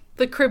make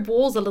the crib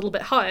walls a little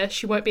bit higher,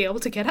 she won't be able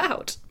to get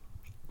out.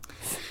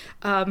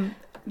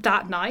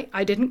 that night,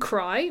 I didn't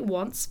cry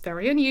once,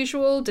 very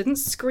unusual, didn't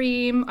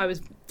scream. I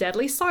was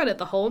deadly silent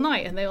the whole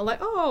night, and they were like,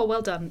 oh,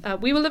 well done.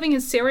 We were living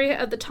in Syria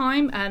at the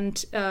time,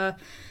 and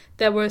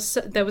there was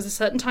a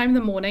certain time in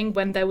the morning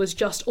when there was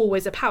just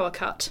always a power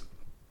cut.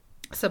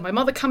 So my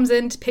mother comes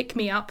in to pick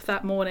me up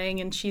that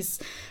morning,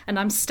 and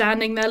I'm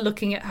standing there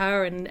looking at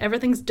her, and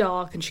everything's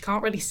dark and she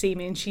can't really see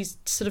me, and she's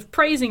sort of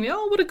praising me,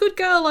 oh, what a good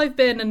girl I've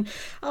been, and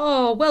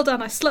oh, well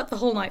done, I slept the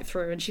whole night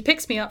through. And she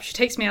picks me up, she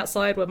takes me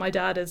outside where my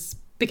dad is,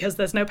 because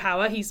there's no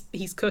power,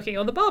 he's cooking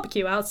on the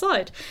barbecue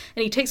outside.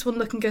 And he takes one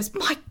look and goes,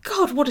 my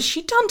God, what has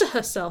she done to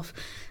herself?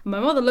 And my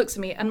mother looks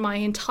at me and my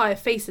entire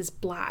face is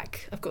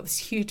black. I've got this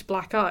huge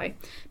black eye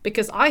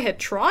because I had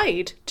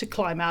tried to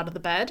climb out of the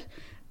bed,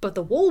 but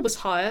the wall was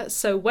higher,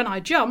 so when I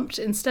jumped,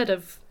 instead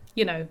of,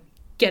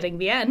 getting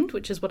the end,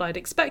 which is what I'd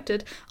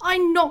expected, I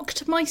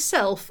knocked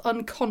myself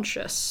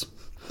unconscious.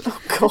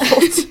 Oh, God.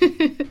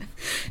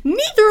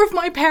 Neither of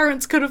my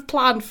parents could have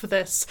planned for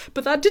this,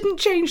 but that didn't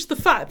change the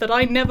fact that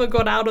I never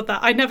got out of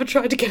that. I never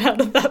tried to get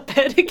out of that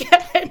bed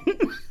again.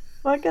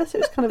 Well, I guess it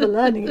was kind of a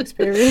learning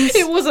experience.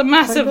 It was a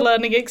massive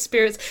learning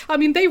experience. I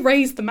mean, they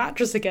raised the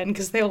mattress again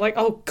because they were like,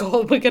 oh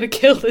God, we're going to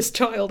kill this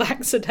child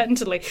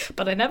accidentally.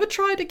 But I never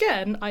tried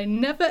again. I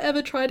never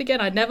ever tried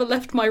again. I never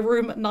left my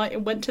room at night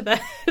and went to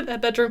their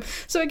bedroom.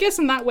 So I guess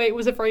in that way it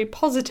was a very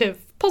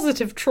positive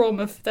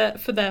trauma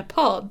for their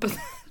part. But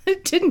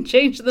it didn't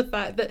change the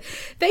fact that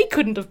they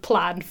couldn't have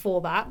planned for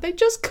that. They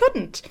just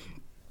couldn't.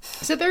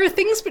 So there are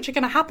things which are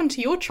going to happen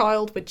to your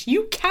child which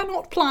you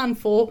cannot plan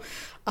for,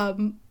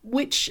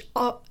 which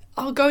are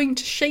going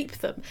to shape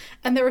them.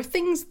 And there are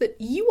things that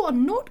you are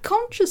not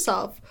conscious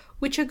of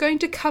which are going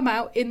to come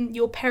out in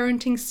your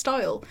parenting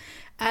style.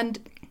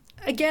 And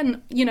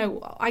again,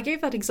 I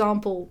gave that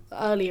example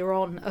earlier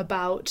on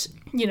about,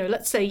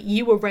 let's say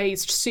you were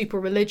raised super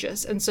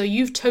religious, and so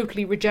you've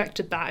totally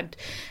rejected that.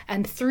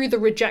 And through the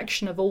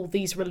rejection of all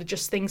these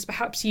religious things,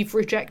 perhaps you've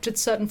rejected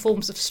certain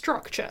forms of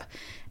structure.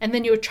 And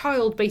then your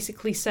child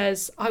basically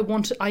says,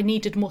 I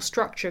needed more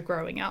structure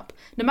growing up.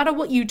 No matter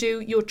what you do,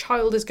 your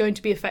child is going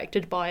to be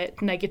affected by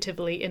it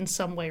negatively in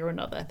some way or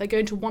another. They're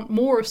going to want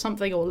more of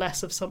something or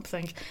less of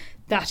something.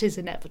 That is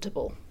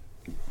inevitable.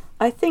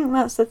 I think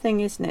that's the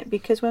thing, isn't it?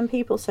 Because when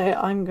people say,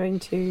 I'm going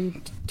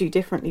to do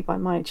differently by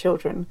my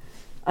children,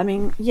 I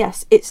mean,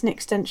 yes, it's an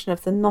extension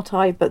of the not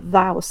I but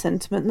thou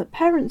sentiment that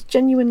parents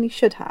genuinely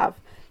should have.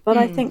 But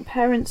I think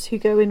parents who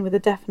go in with a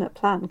definite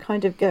plan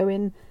kind of go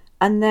in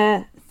and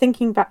they're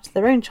thinking back to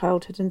their own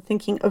childhood and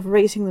thinking of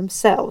raising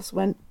themselves,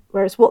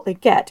 whereas what they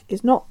get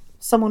is not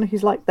someone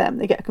who's like them.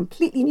 They get a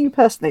completely new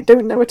person they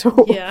don't know at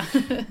all. Yeah.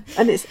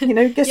 And it's,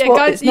 guess what?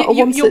 Guys, it's not a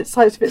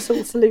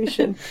one-size-fits-all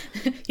solution.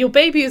 Your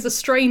baby is a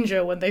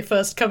stranger when they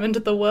first come into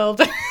the world.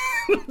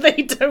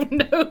 They don't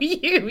know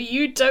you.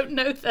 You don't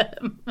know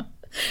them.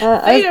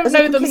 They don't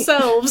know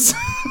themselves.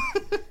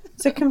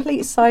 As a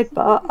complete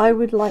sidebar, I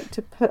would like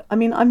to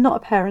I'm not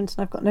a parent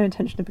and I've got no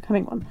intention of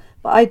becoming one,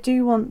 but I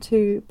do want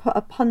to put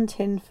a punt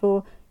in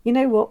for,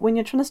 when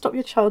you're trying to stop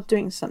your child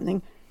doing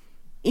something,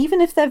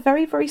 even if they're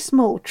very, very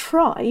small,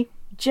 try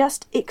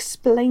just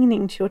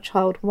explaining to your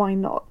child why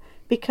not.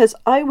 Because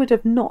I would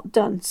have not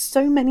done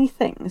so many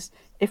things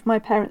if my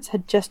parents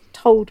had just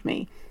told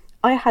me.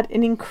 I had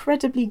an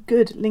incredibly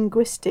good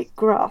linguistic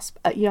grasp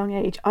at a young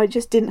age. I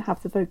just didn't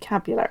have the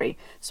vocabulary.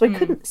 So I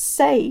couldn't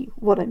say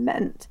what I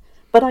meant,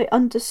 but I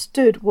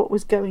understood what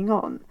was going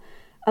on.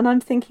 And I'm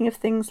thinking of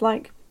things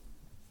like,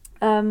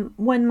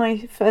 when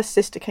my first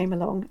sister came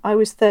along, I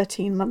was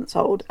 13 months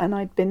old, and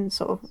I'd been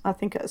I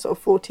think at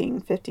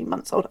 14, 15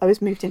 months old, I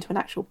was moved into an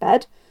actual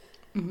bed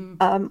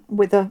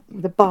with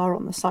a bar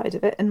on the side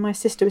of it, and my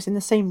sister was in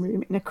the same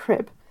room in a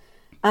crib.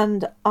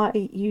 And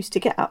I used to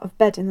get out of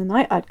bed in the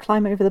night, I'd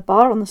climb over the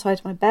bar on the side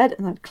of my bed,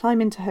 and I'd climb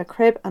into her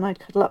crib, and I'd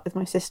cuddle up with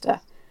my sister.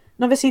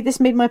 And obviously this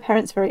made my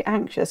parents very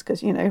anxious,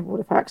 because,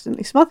 what if I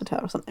accidentally smothered her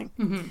or something?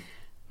 Mm-hmm.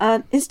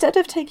 And instead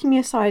of taking me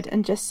aside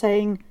and just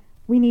saying,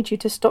 we need you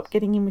to stop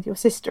getting in with your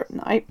sister at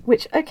night,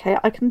 which, okay,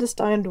 I can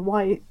understand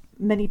why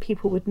many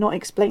people would not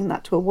explain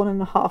that to a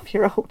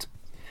 1.5-year-old.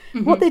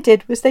 Mm-hmm. What they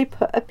did was they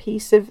put a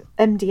piece of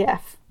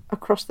MDF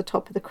across the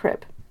top of the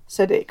crib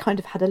so that it kind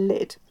of had a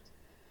lid.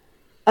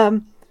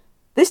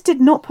 This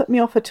did not put me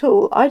off at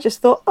all. I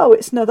just thought,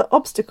 it's another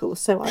obstacle.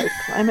 So I would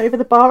climb over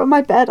the bar on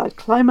my bed, I'd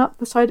climb up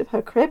the side of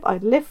her crib,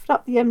 I'd lift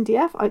up the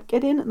MDF, I'd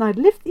get in, and I'd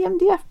lift the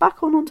MDF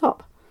back on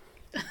top.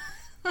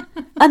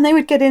 And they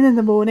would get in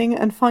the morning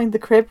and find the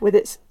crib with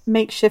its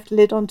makeshift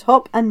lid on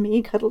top and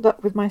me cuddled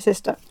up with my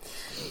sister.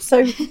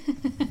 So,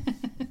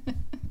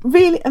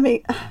 really, I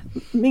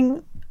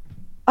mean,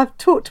 I've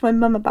talked to my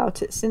mum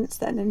about it since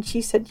then, and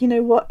she said, you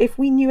know what, if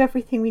we knew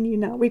everything we knew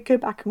now, we'd go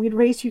back and we'd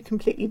raise you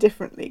completely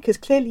differently, because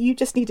clearly you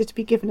just needed to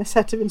be given a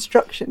set of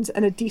instructions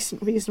and a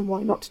decent reason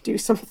why not to do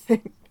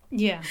something.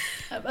 Yeah,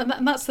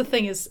 and that's the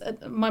thing is,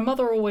 my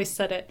mother always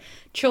said it,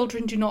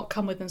 children do not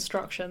come with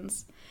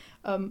instructions.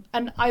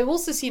 And I've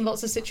also seen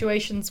lots of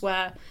situations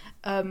where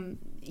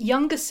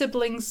younger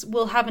siblings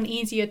will have an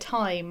easier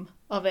time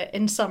of it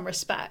in some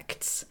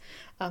respects.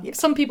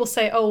 Some people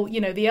say, oh,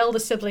 the elder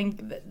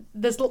sibling,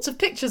 there's lots of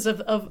pictures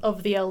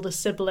of the elder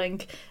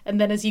sibling, and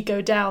then as you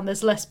go down,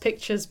 there's less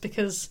pictures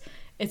because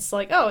it's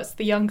like, oh, it's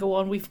the younger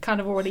one. We've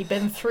kind of already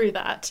been through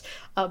that.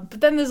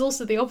 But then there's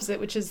also the opposite,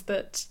 which is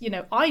that,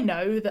 I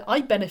know that I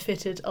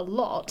benefited a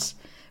lot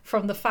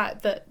from the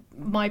fact that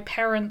my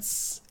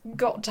parents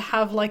got to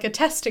have like a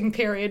testing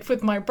period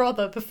with my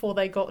brother before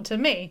they got to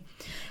me.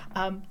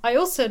 I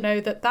also know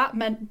that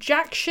meant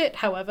jack shit,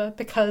 however,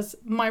 because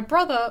my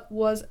brother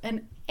was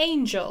an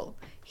angel.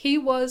 He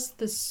was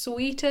the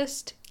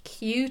sweetest,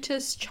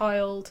 cutest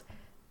child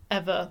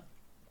ever.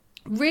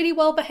 Really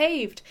well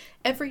behaved.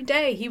 Every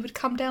day he would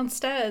come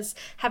downstairs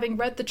having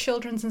read the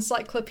children's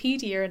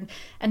encyclopedia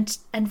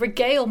and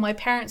regale my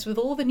parents with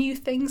all the new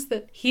things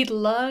that he'd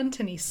learned,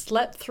 and he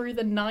slept through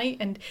the night,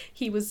 and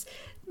he was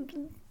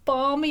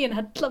balmy and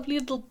had lovely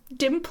little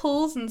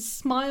dimples and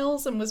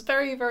smiles and was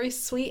very, very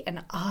sweet,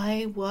 and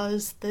I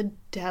was the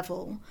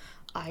devil.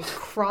 I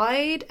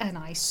cried and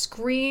I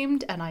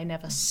screamed and I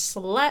never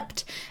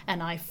slept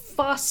and I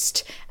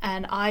fussed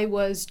and I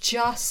was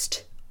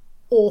just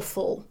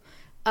awful.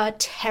 A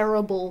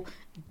terrible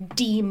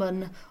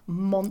demon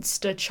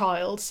monster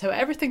child. So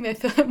everything they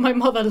thought, my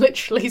mother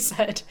literally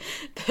said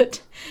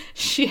that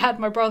she had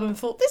my brother and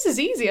thought, this is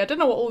easy, I don't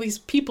know what all these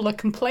people are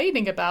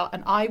complaining about,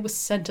 and I was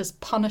sent as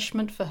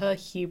punishment for her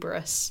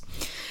hubris.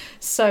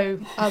 So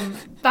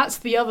that's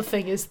the other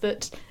thing, is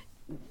that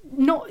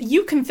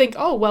you can think,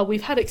 oh, well,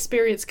 we've had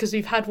experience because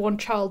we've had one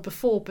child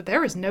before, but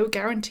there is no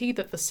guarantee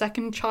that the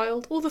second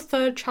child or the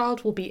third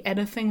child will be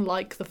anything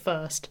like the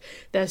first.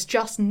 There's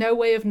just no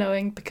way of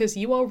knowing, because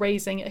you are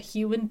raising a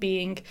human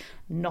being,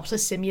 not a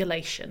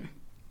simulation.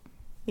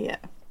 Yeah.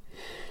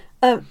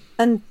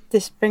 And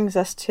this brings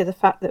us to the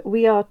fact that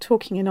we are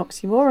talking in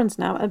oxymorons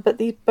now,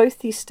 but both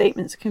these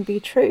statements can be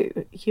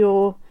true.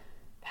 Your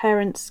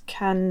parents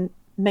can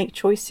make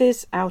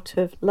choices out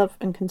of love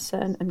and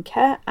concern and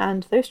care,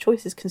 and those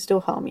choices can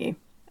still harm you,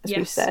 as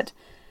we've said.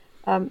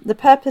 The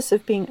purpose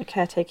of being a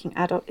caretaking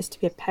adult is to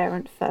be a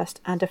parent first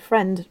and a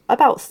friend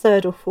about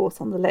third or fourth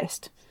on the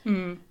list.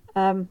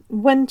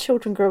 When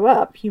children grow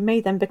up, you may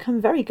then become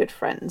very good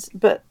friends,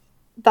 but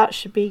that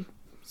should be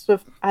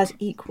sort of as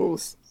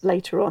equals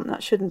later on.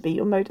 That shouldn't be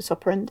your modus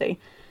operandi.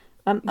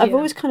 I've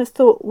always kind of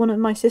thought one of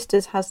my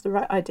sisters has the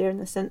right idea, in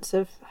the sense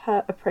of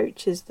her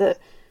approach is that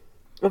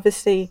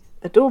obviously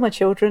adore my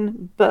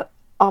children, but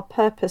our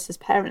purpose as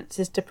parents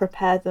is to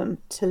prepare them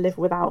to live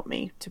without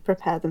me, to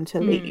prepare them to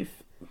leave.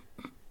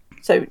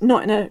 So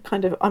not in a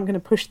kind of I'm going to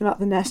push them out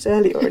the nest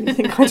early or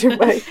anything kind of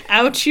way.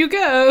 Out you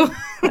go.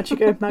 Out you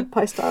go,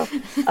 magpie style.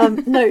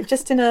 No,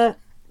 just in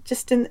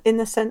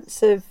the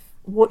sense of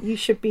what you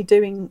should be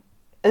doing,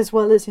 as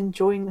well as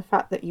enjoying the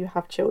fact that you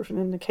have children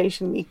and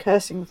occasionally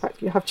cursing the fact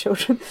that you have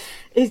children,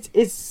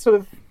 is sort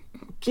of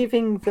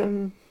giving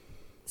them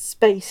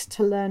space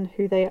to learn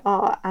who they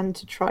are and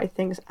to try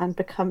things and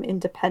become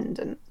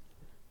independent,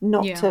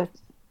 not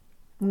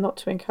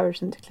to encourage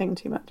them to cling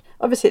too much.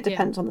 Obviously it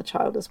depends on the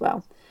child as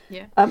well.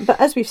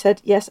 But as we've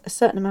said, yes, a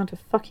certain amount of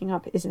fucking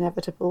up is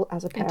inevitable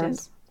as a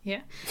parent.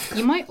 You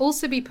might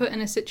also be put in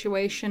a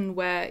situation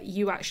where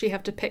you actually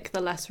have to pick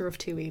the lesser of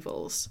two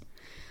evils.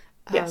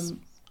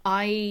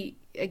 I,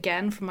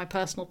 again, from my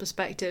personal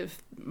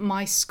perspective,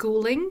 my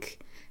schooling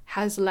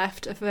has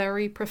left a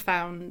very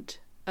profound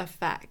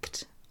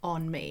effect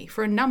on me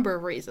for a number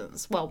of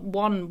reasons. Well,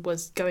 one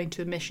was going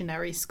to a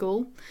missionary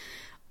school,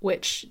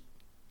 which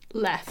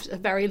left a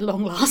very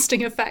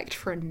long-lasting effect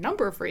for a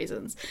number of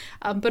reasons.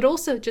 But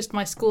also just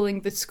my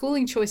schooling, the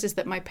schooling choices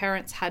that my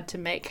parents had to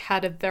make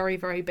had a very,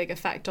 very big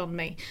effect on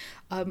me,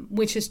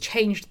 which has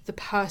changed the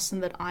person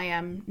that I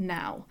am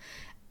now.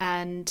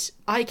 And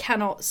I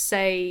cannot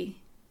say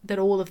that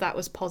all of that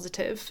was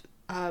positive.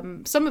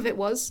 Some of it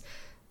was.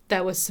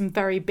 There was some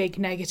very big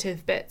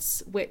negative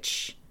bits,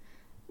 which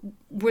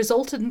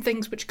resulted in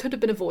things which could have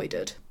been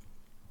avoided.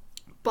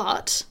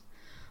 But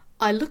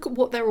I look at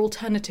what their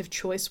alternative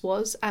choice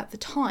was at the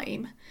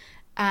time,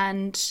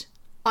 and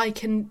I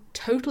can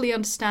totally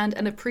understand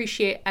and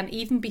appreciate and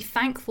even be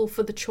thankful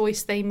for the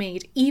choice they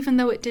made, even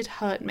though it did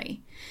hurt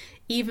me,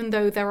 even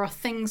though there are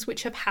things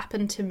which have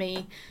happened to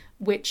me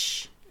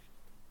which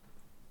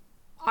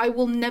I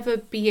will never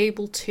be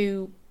able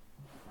to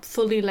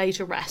fully lay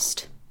to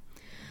rest.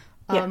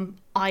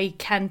 I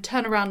can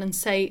turn around and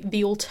say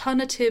the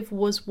alternative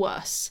was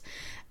worse,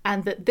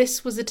 and that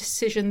this was a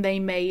decision they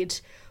made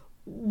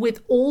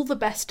with all the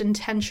best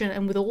intention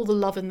and with all the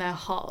love in their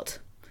heart.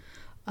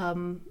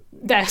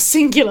 Their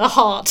singular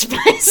heart.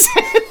 It's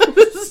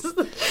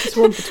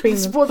one between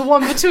them. The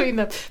one between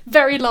them.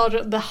 Very large,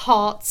 the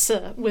hearts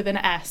with an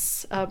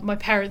S. My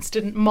parents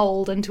didn't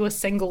mould into a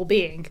single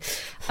being.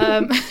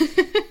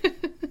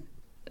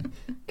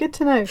 Good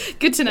to know.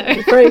 Good to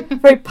know. Very,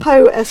 very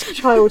Poe-esque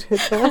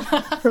childhood there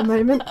for a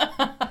moment.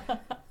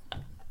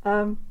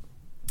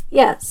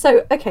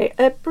 So, okay,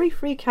 a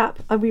brief recap.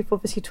 We've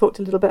obviously talked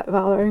a little bit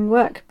about our own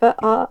work, but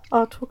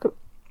I'll talk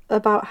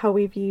about how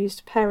we've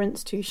used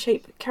parents to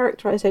shape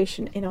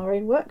characterization in our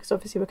own work, because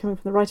obviously we're coming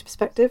from the writer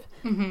perspective.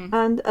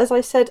 And as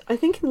I said, I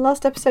think in the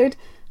last episode,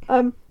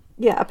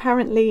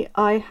 apparently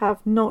I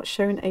have not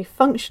shown a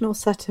functional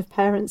set of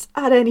parents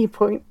at any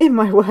point in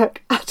my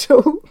work at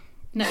all.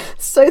 No.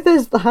 So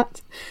there's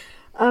that.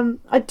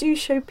 I do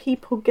show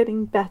people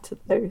getting better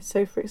though.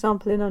 So for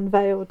example, in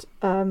Unveiled,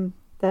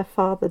 their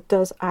father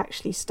does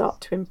actually start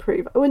to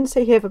improve. I wouldn't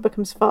say he ever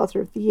becomes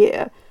Father of the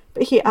Year,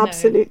 but he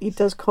absolutely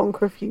does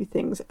conquer a few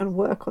things and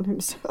work on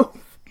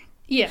himself.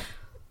 Yeah.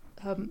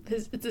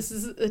 This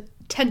is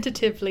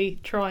tentatively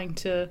trying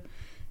to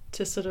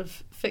sort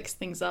of fix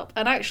things up,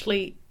 and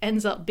actually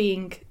ends up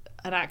being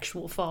an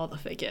actual father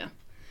figure.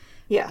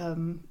 Yeah.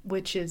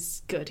 Which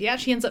is good. He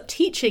actually ends up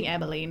teaching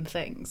Emmeline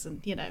things,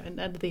 and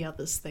and the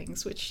others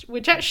things, which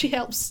actually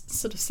helps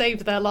sort of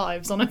save their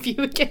lives on a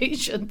few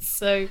occasions.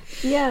 So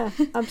yeah,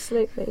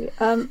 absolutely.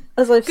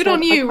 As I've good said,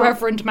 on you,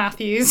 Reverend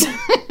Matthews.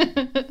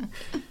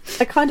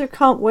 I kind of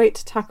can't wait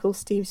to tackle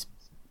Steve's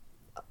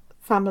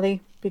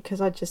family,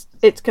 because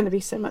it's going to be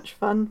so much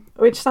fun.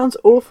 Which sounds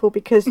awful,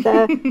 because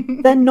they're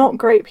not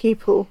great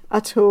people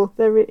at all.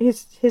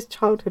 His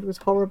childhood was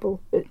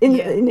horrible.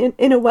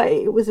 In a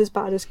way, it was as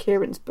bad as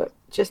Kieran's, but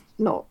just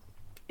not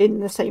in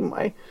the same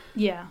way.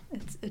 Yeah,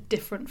 it's a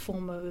different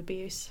form of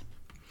abuse.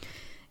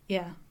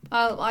 Yeah,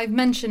 I've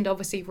mentioned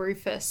obviously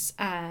Rufus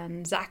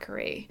and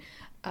Zachary,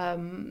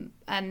 and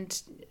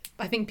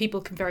I think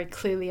people can very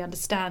clearly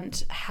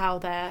understand how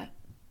their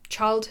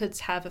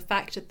childhoods have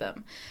affected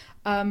them.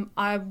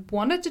 I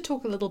wanted to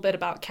talk a little bit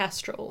about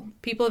Kestrel.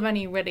 People have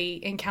only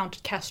really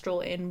encountered Kestrel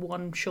in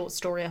one short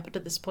story up to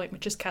this point,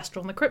 which is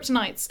Kestrel and the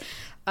Kryptonites.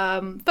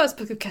 First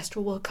book of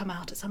Kestrel will come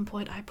out at some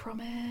point, I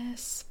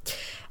promise.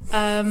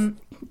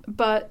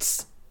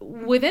 But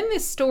within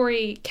this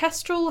story,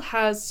 Kestrel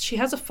has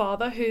a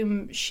father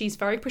whom she's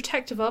very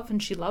protective of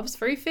and she loves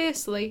very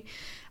fiercely.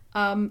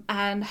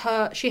 And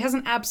she has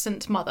an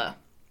absent mother.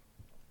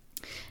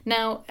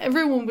 Now,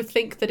 everyone would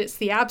think that it's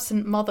the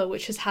absent mother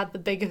which has had the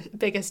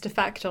biggest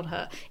effect on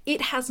her.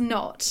 It has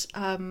not.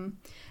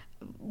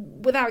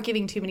 Without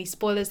giving too many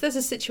spoilers, there's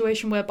a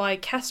situation whereby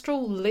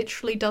Kestrel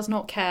literally does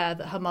not care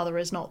that her mother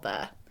is not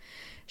there.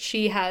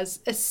 She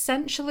has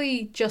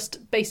essentially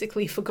just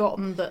basically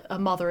forgotten that a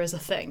mother is a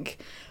thing.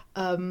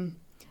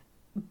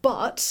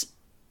 But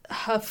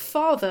her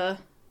father,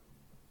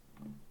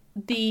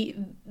 the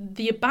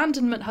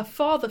abandonment her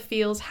father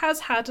feels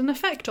has had an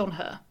effect on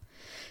her.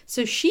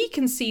 So she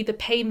can see the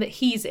pain that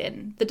he's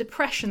in, the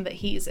depression that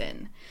he's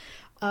in.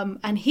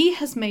 And he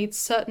has made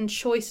certain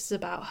choices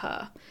about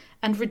her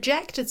and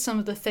rejected some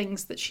of the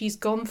things that she's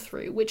gone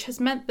through, which has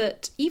meant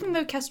that even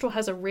though Kestrel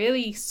has a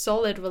really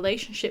solid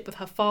relationship with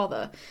her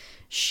father,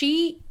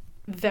 she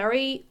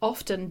very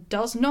often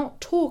does not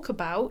talk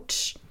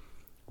about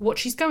what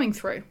she's going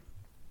through.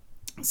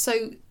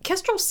 So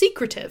Kestrel's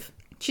secretive.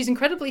 She's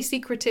incredibly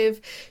secretive.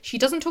 She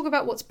doesn't talk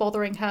about what's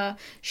bothering her.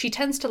 She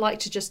tends to like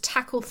to just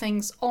tackle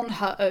things on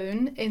her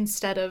own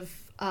instead of,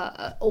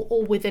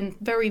 or within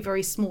very,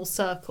 very small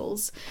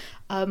circles.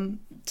 To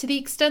the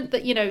extent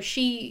that,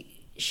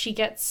 she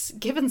gets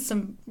given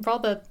some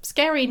rather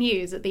scary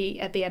news at the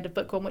end of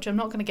book one, which I'm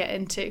not going to get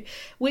into,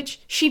 which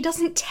she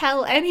doesn't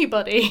tell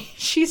anybody.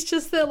 She's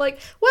just there like,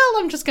 well,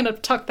 I'm just going to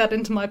tuck that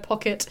into my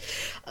pocket.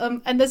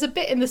 And there's a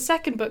bit in the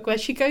second book where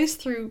she goes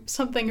through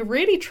something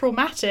really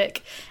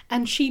traumatic,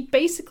 and she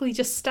basically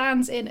just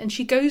stands in and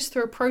she goes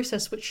through a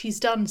process which she's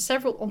done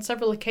on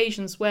several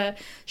occasions, where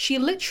she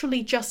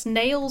literally just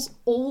nails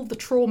all the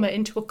trauma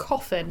into a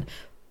coffin,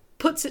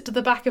 puts it to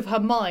the back of her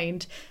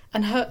mind,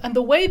 and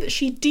the way that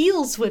she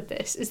deals with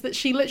this is that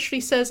she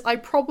literally says, I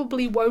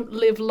probably won't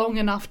live long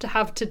enough to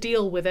have to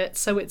deal with it,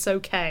 so it's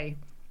okay.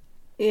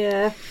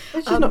 Yeah,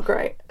 which is not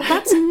great.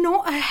 That's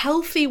not a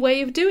healthy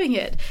way of doing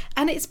it.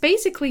 And it's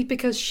basically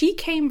because she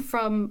came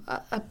from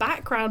a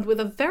background with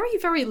a very,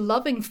 very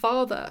loving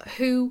father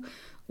who,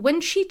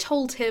 when she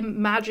told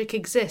him magic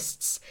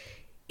exists,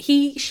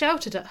 he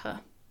shouted at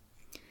her.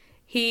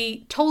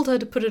 He told her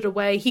to put it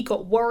away. He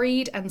got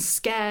worried and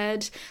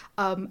scared,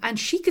 and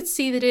she could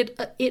see that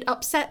it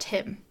upset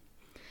him.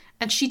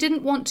 And she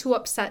didn't want to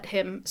upset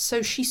him,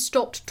 so she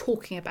stopped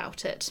talking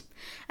about it.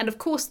 And of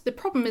course, the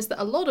problem is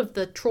that a lot of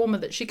the trauma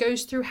that she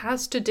goes through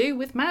has to do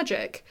with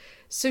magic.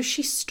 So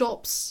she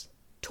stops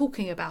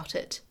talking about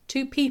it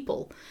to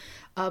people.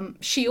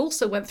 She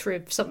also went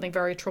through something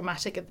very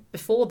traumatic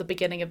before the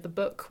beginning of the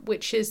book,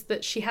 which is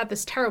that she had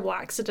this terrible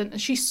accident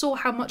and she saw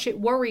how much it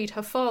worried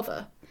her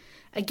father.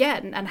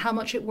 Again, and how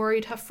much it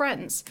worried her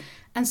friends.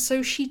 And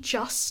so she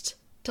just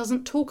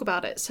doesn't talk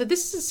about it. So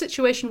this is a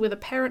situation with a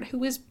parent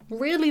who is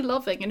really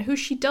loving and who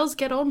she does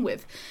get on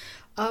with.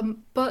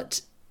 But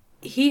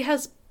he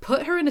has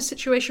put her in a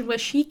situation where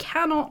she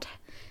cannot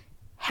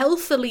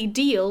healthily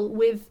deal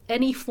with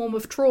any form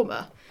of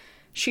trauma.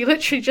 She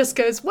literally just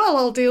goes, well,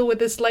 I'll deal with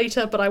this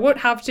later, but I won't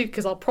have to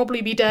because I'll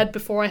probably be dead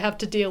before I have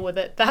to deal with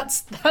it.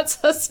 That's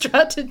her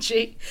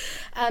strategy.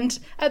 And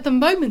at the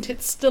moment,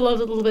 it's still a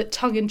little bit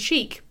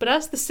tongue-in-cheek. But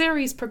as the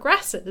series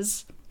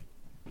progresses,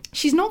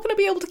 she's not going to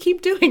be able to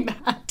keep doing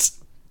that.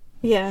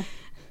 Yeah.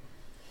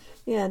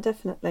 Yeah,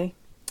 definitely.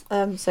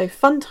 So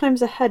fun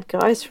times ahead,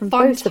 guys, from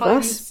Fun both times, of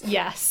us.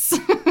 yes.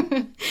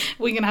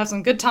 We're going to have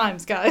some good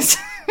times, guys.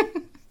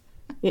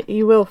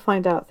 You will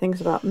find out things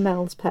about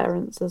Mel's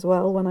parents as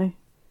well when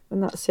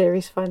that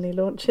series finally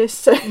launches.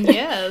 So.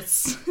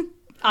 Yes.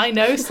 I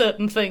know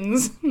certain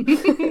things.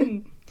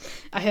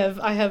 I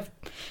have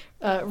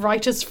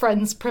writer's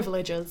friends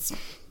privileges.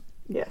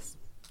 Yes,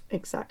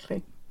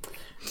 exactly.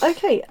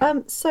 Okay,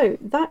 so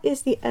that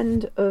is the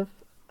end of,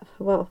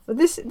 well,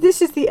 this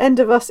is the end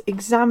of us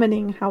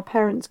examining how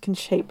parents can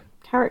shape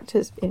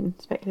characters in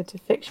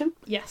speculative fiction.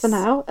 Yes. For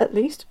now, at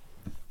least.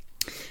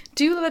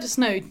 Do let us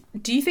know.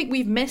 Do you think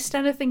we've missed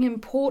anything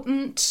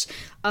important?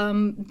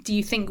 Do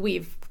you think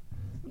we've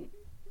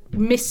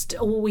missed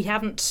or we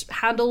haven't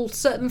handled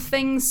certain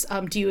things?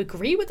 Do you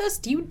agree with us?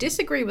 Do you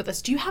disagree with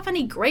us? Do you have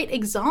any great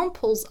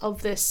examples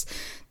of this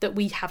that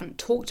we haven't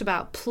talked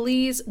about?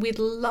 Please, we'd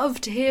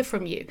love to hear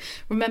from you.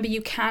 Remember,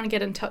 you can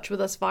get in touch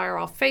with us via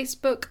our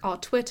Facebook, our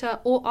Twitter,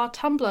 or our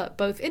Tumblr,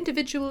 both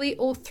individually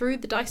or through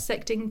the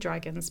Dissecting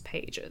Dragons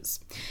pages.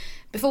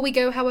 Before we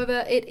go,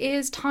 however, it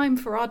is time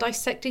for our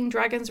Dissecting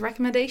Dragons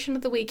recommendation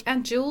of the week.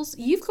 And Jules,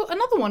 you've got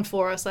another one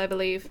for us, I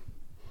believe.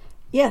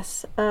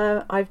 Yes,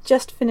 I've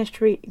just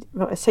finished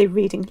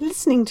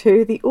listening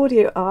to the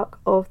audio arc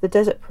of The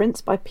Desert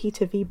Prince by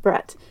Peter V.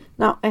 Brett.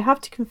 Now, I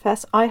have to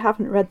confess, I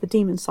haven't read The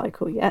Demon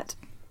Cycle yet,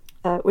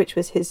 which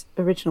was his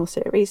original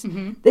series.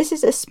 Mm-hmm. This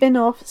is a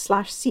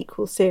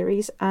spin-off/sequel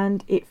series,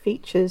 and it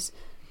features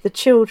the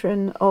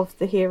children of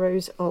the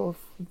heroes of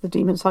The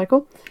Demon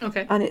Cycle.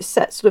 Okay. And it's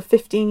set sort of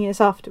 15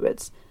 years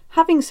afterwards.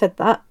 Having said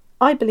that,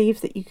 I believe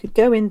that you could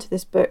go into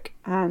this book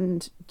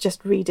and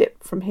just read it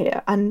from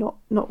here and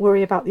not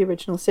worry about the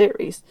original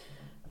series,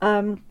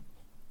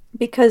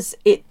 because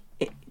it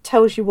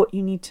tells you what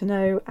you need to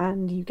know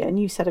and you get a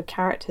new set of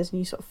characters and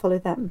you sort of follow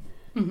them.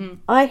 Mm-hmm.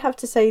 I have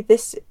to say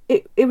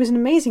it was an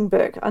amazing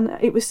book, and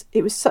it was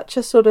such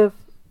a sort of,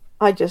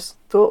 I just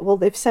thought, well,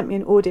 they've sent me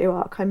an audio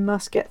arc, I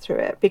must get through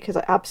it, because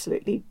I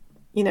absolutely,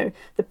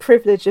 the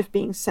privilege of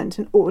being sent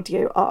an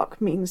audio arc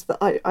means that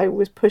I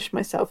always push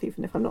myself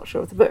even if I'm not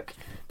sure of the book.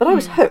 But I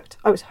was hooked.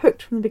 I was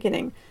hooked from the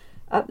beginning.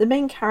 The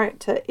main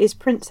character is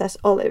Princess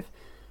Olive.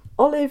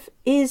 Olive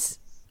is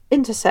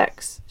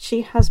intersex.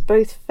 She has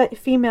both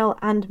female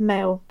and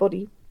male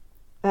body,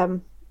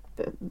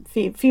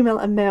 female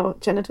and male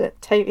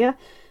genitalia,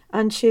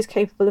 and she is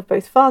capable of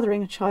both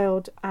fathering a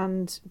child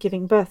and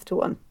giving birth to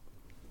one.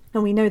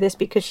 And we know this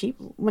because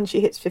when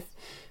she hits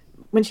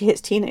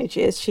teenage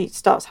years, she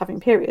starts having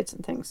periods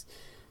and things.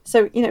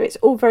 So, it's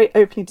all very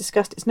openly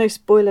discussed. It's no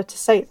spoiler to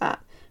say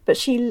that. But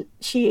she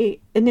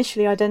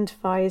initially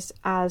identifies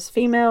as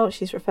female.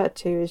 She's referred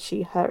to as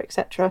she, her,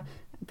 etc.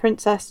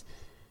 Princess.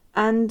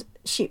 And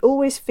she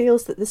always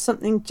feels that there's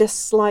something just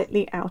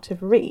slightly out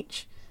of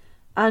reach.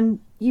 And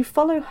you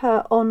follow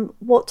her on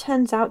what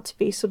turns out to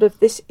be sort of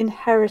this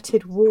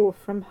inherited war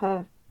from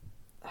her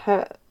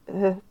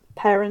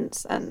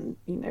parents and,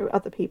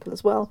 other people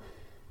as well.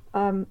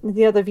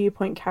 The other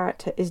viewpoint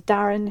character is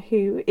Darren,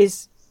 who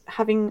is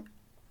having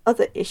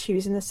other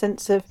issues in the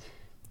sense of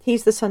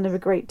he's the son of a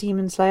great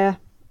demon slayer,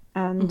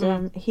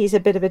 and he's a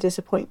bit of a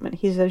disappointment.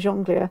 He's a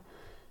jongleur,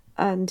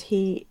 and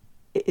he,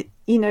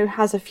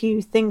 has a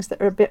few things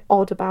that are a bit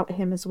odd about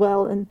him as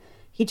well, and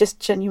he just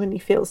genuinely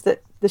feels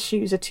that the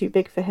shoes are too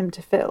big for him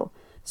to fill.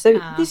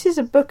 So this is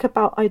a book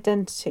about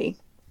identity,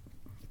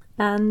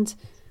 and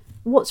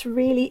what's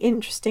really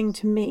interesting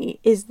to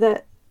me is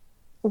that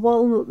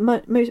while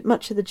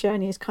much of the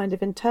journey is kind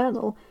of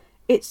internal,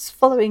 it's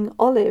following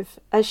Olive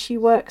as she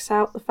works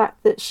out the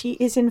fact that she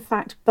is in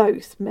fact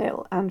both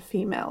male and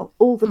female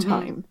all the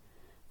time,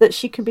 that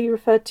she can be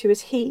referred to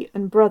as he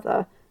and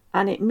brother,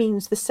 and it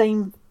means the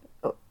same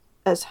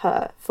as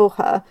for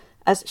her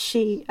as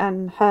she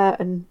and her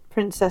and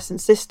princess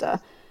and sister,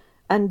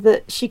 and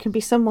that she can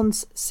be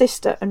someone's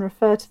sister and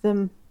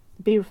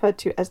be referred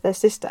to as their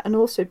sister, and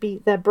also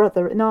be their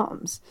brother in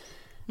arms.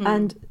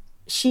 And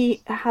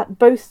she had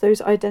both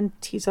those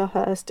identities are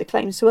hers to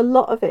claim. So a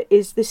lot of it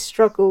is this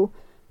struggle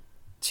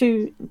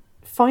to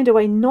find a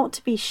way not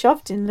to be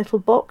shoved in little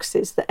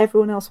boxes that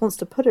everyone else wants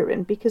to put her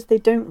in, because they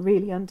don't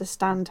really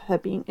understand her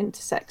being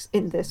intersex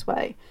in this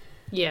way.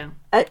 Yeah.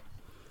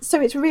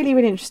 So it's really,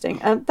 really interesting.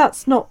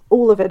 That's not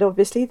all of it,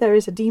 obviously. There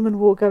is a demon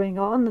war going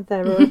on.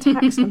 There are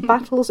attacks and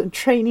battles and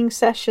training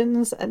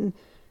sessions and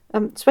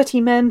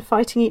sweaty men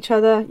fighting each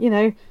other,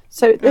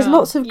 So there's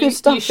lots of good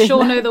stuff you in sure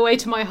there. know the way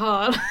to my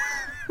heart.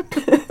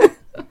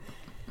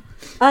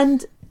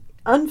 And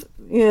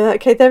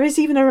there is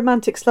even a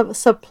romantic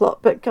subplot,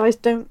 but guys,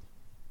 don't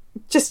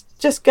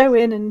just go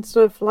in and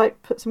sort of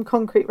like put some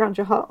concrete around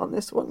your heart on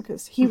this one,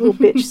 because he will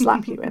bitch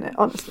slap you in it,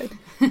 honestly.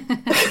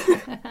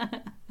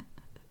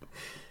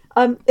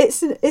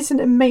 It's an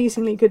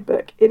amazingly good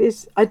book. It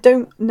is. I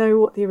don't know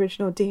what the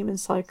original Demon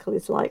Cycle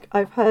is like.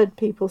 I've heard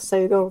people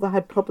say they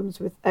had problems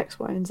with X,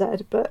 Y, and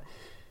Z, but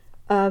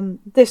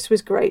this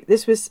was great.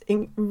 This was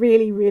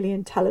really, really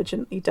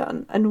intelligently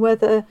done. And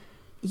whether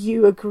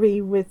you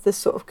agree with the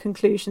sort of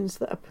conclusions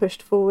that are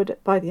pushed forward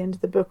by the end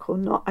of the book or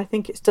not. I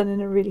think it's done in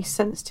a really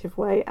sensitive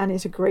way and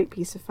is a great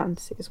piece of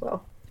fantasy as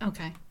well.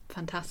 Okay,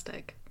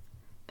 fantastic.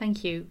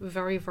 Thank you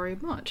very, very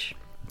much.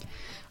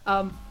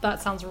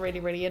 That sounds really,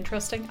 really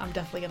interesting. I'm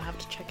definitely going to have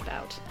to check it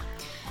out.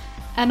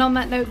 And on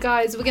that note,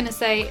 guys, we're going to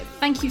say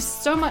thank you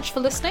so much for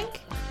listening,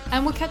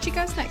 and we'll catch you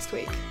guys next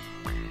week.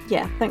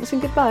 Yeah, thanks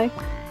and goodbye.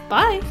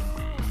 Bye!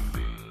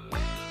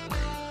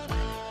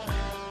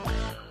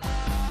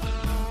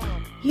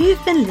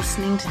 You've been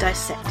listening to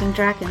Dissecting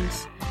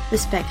Dragons, the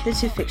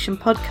speculative fiction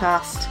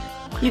podcast.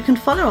 You can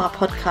follow our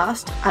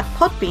podcast at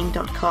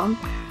podbean.com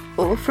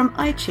or from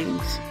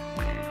iTunes.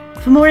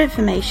 For more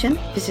information,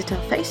 visit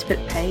our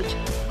Facebook page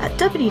at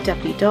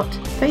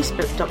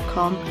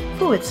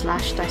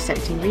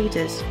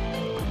www.facebook.com/dissectingreaders,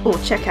 or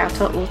check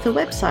out our author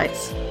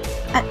websites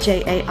at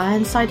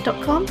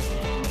jaironside.com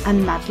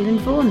and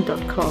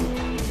madeleinevaughan.com.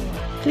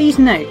 Please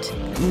note,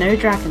 no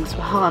dragons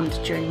were harmed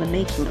during the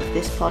making of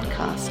this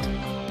podcast.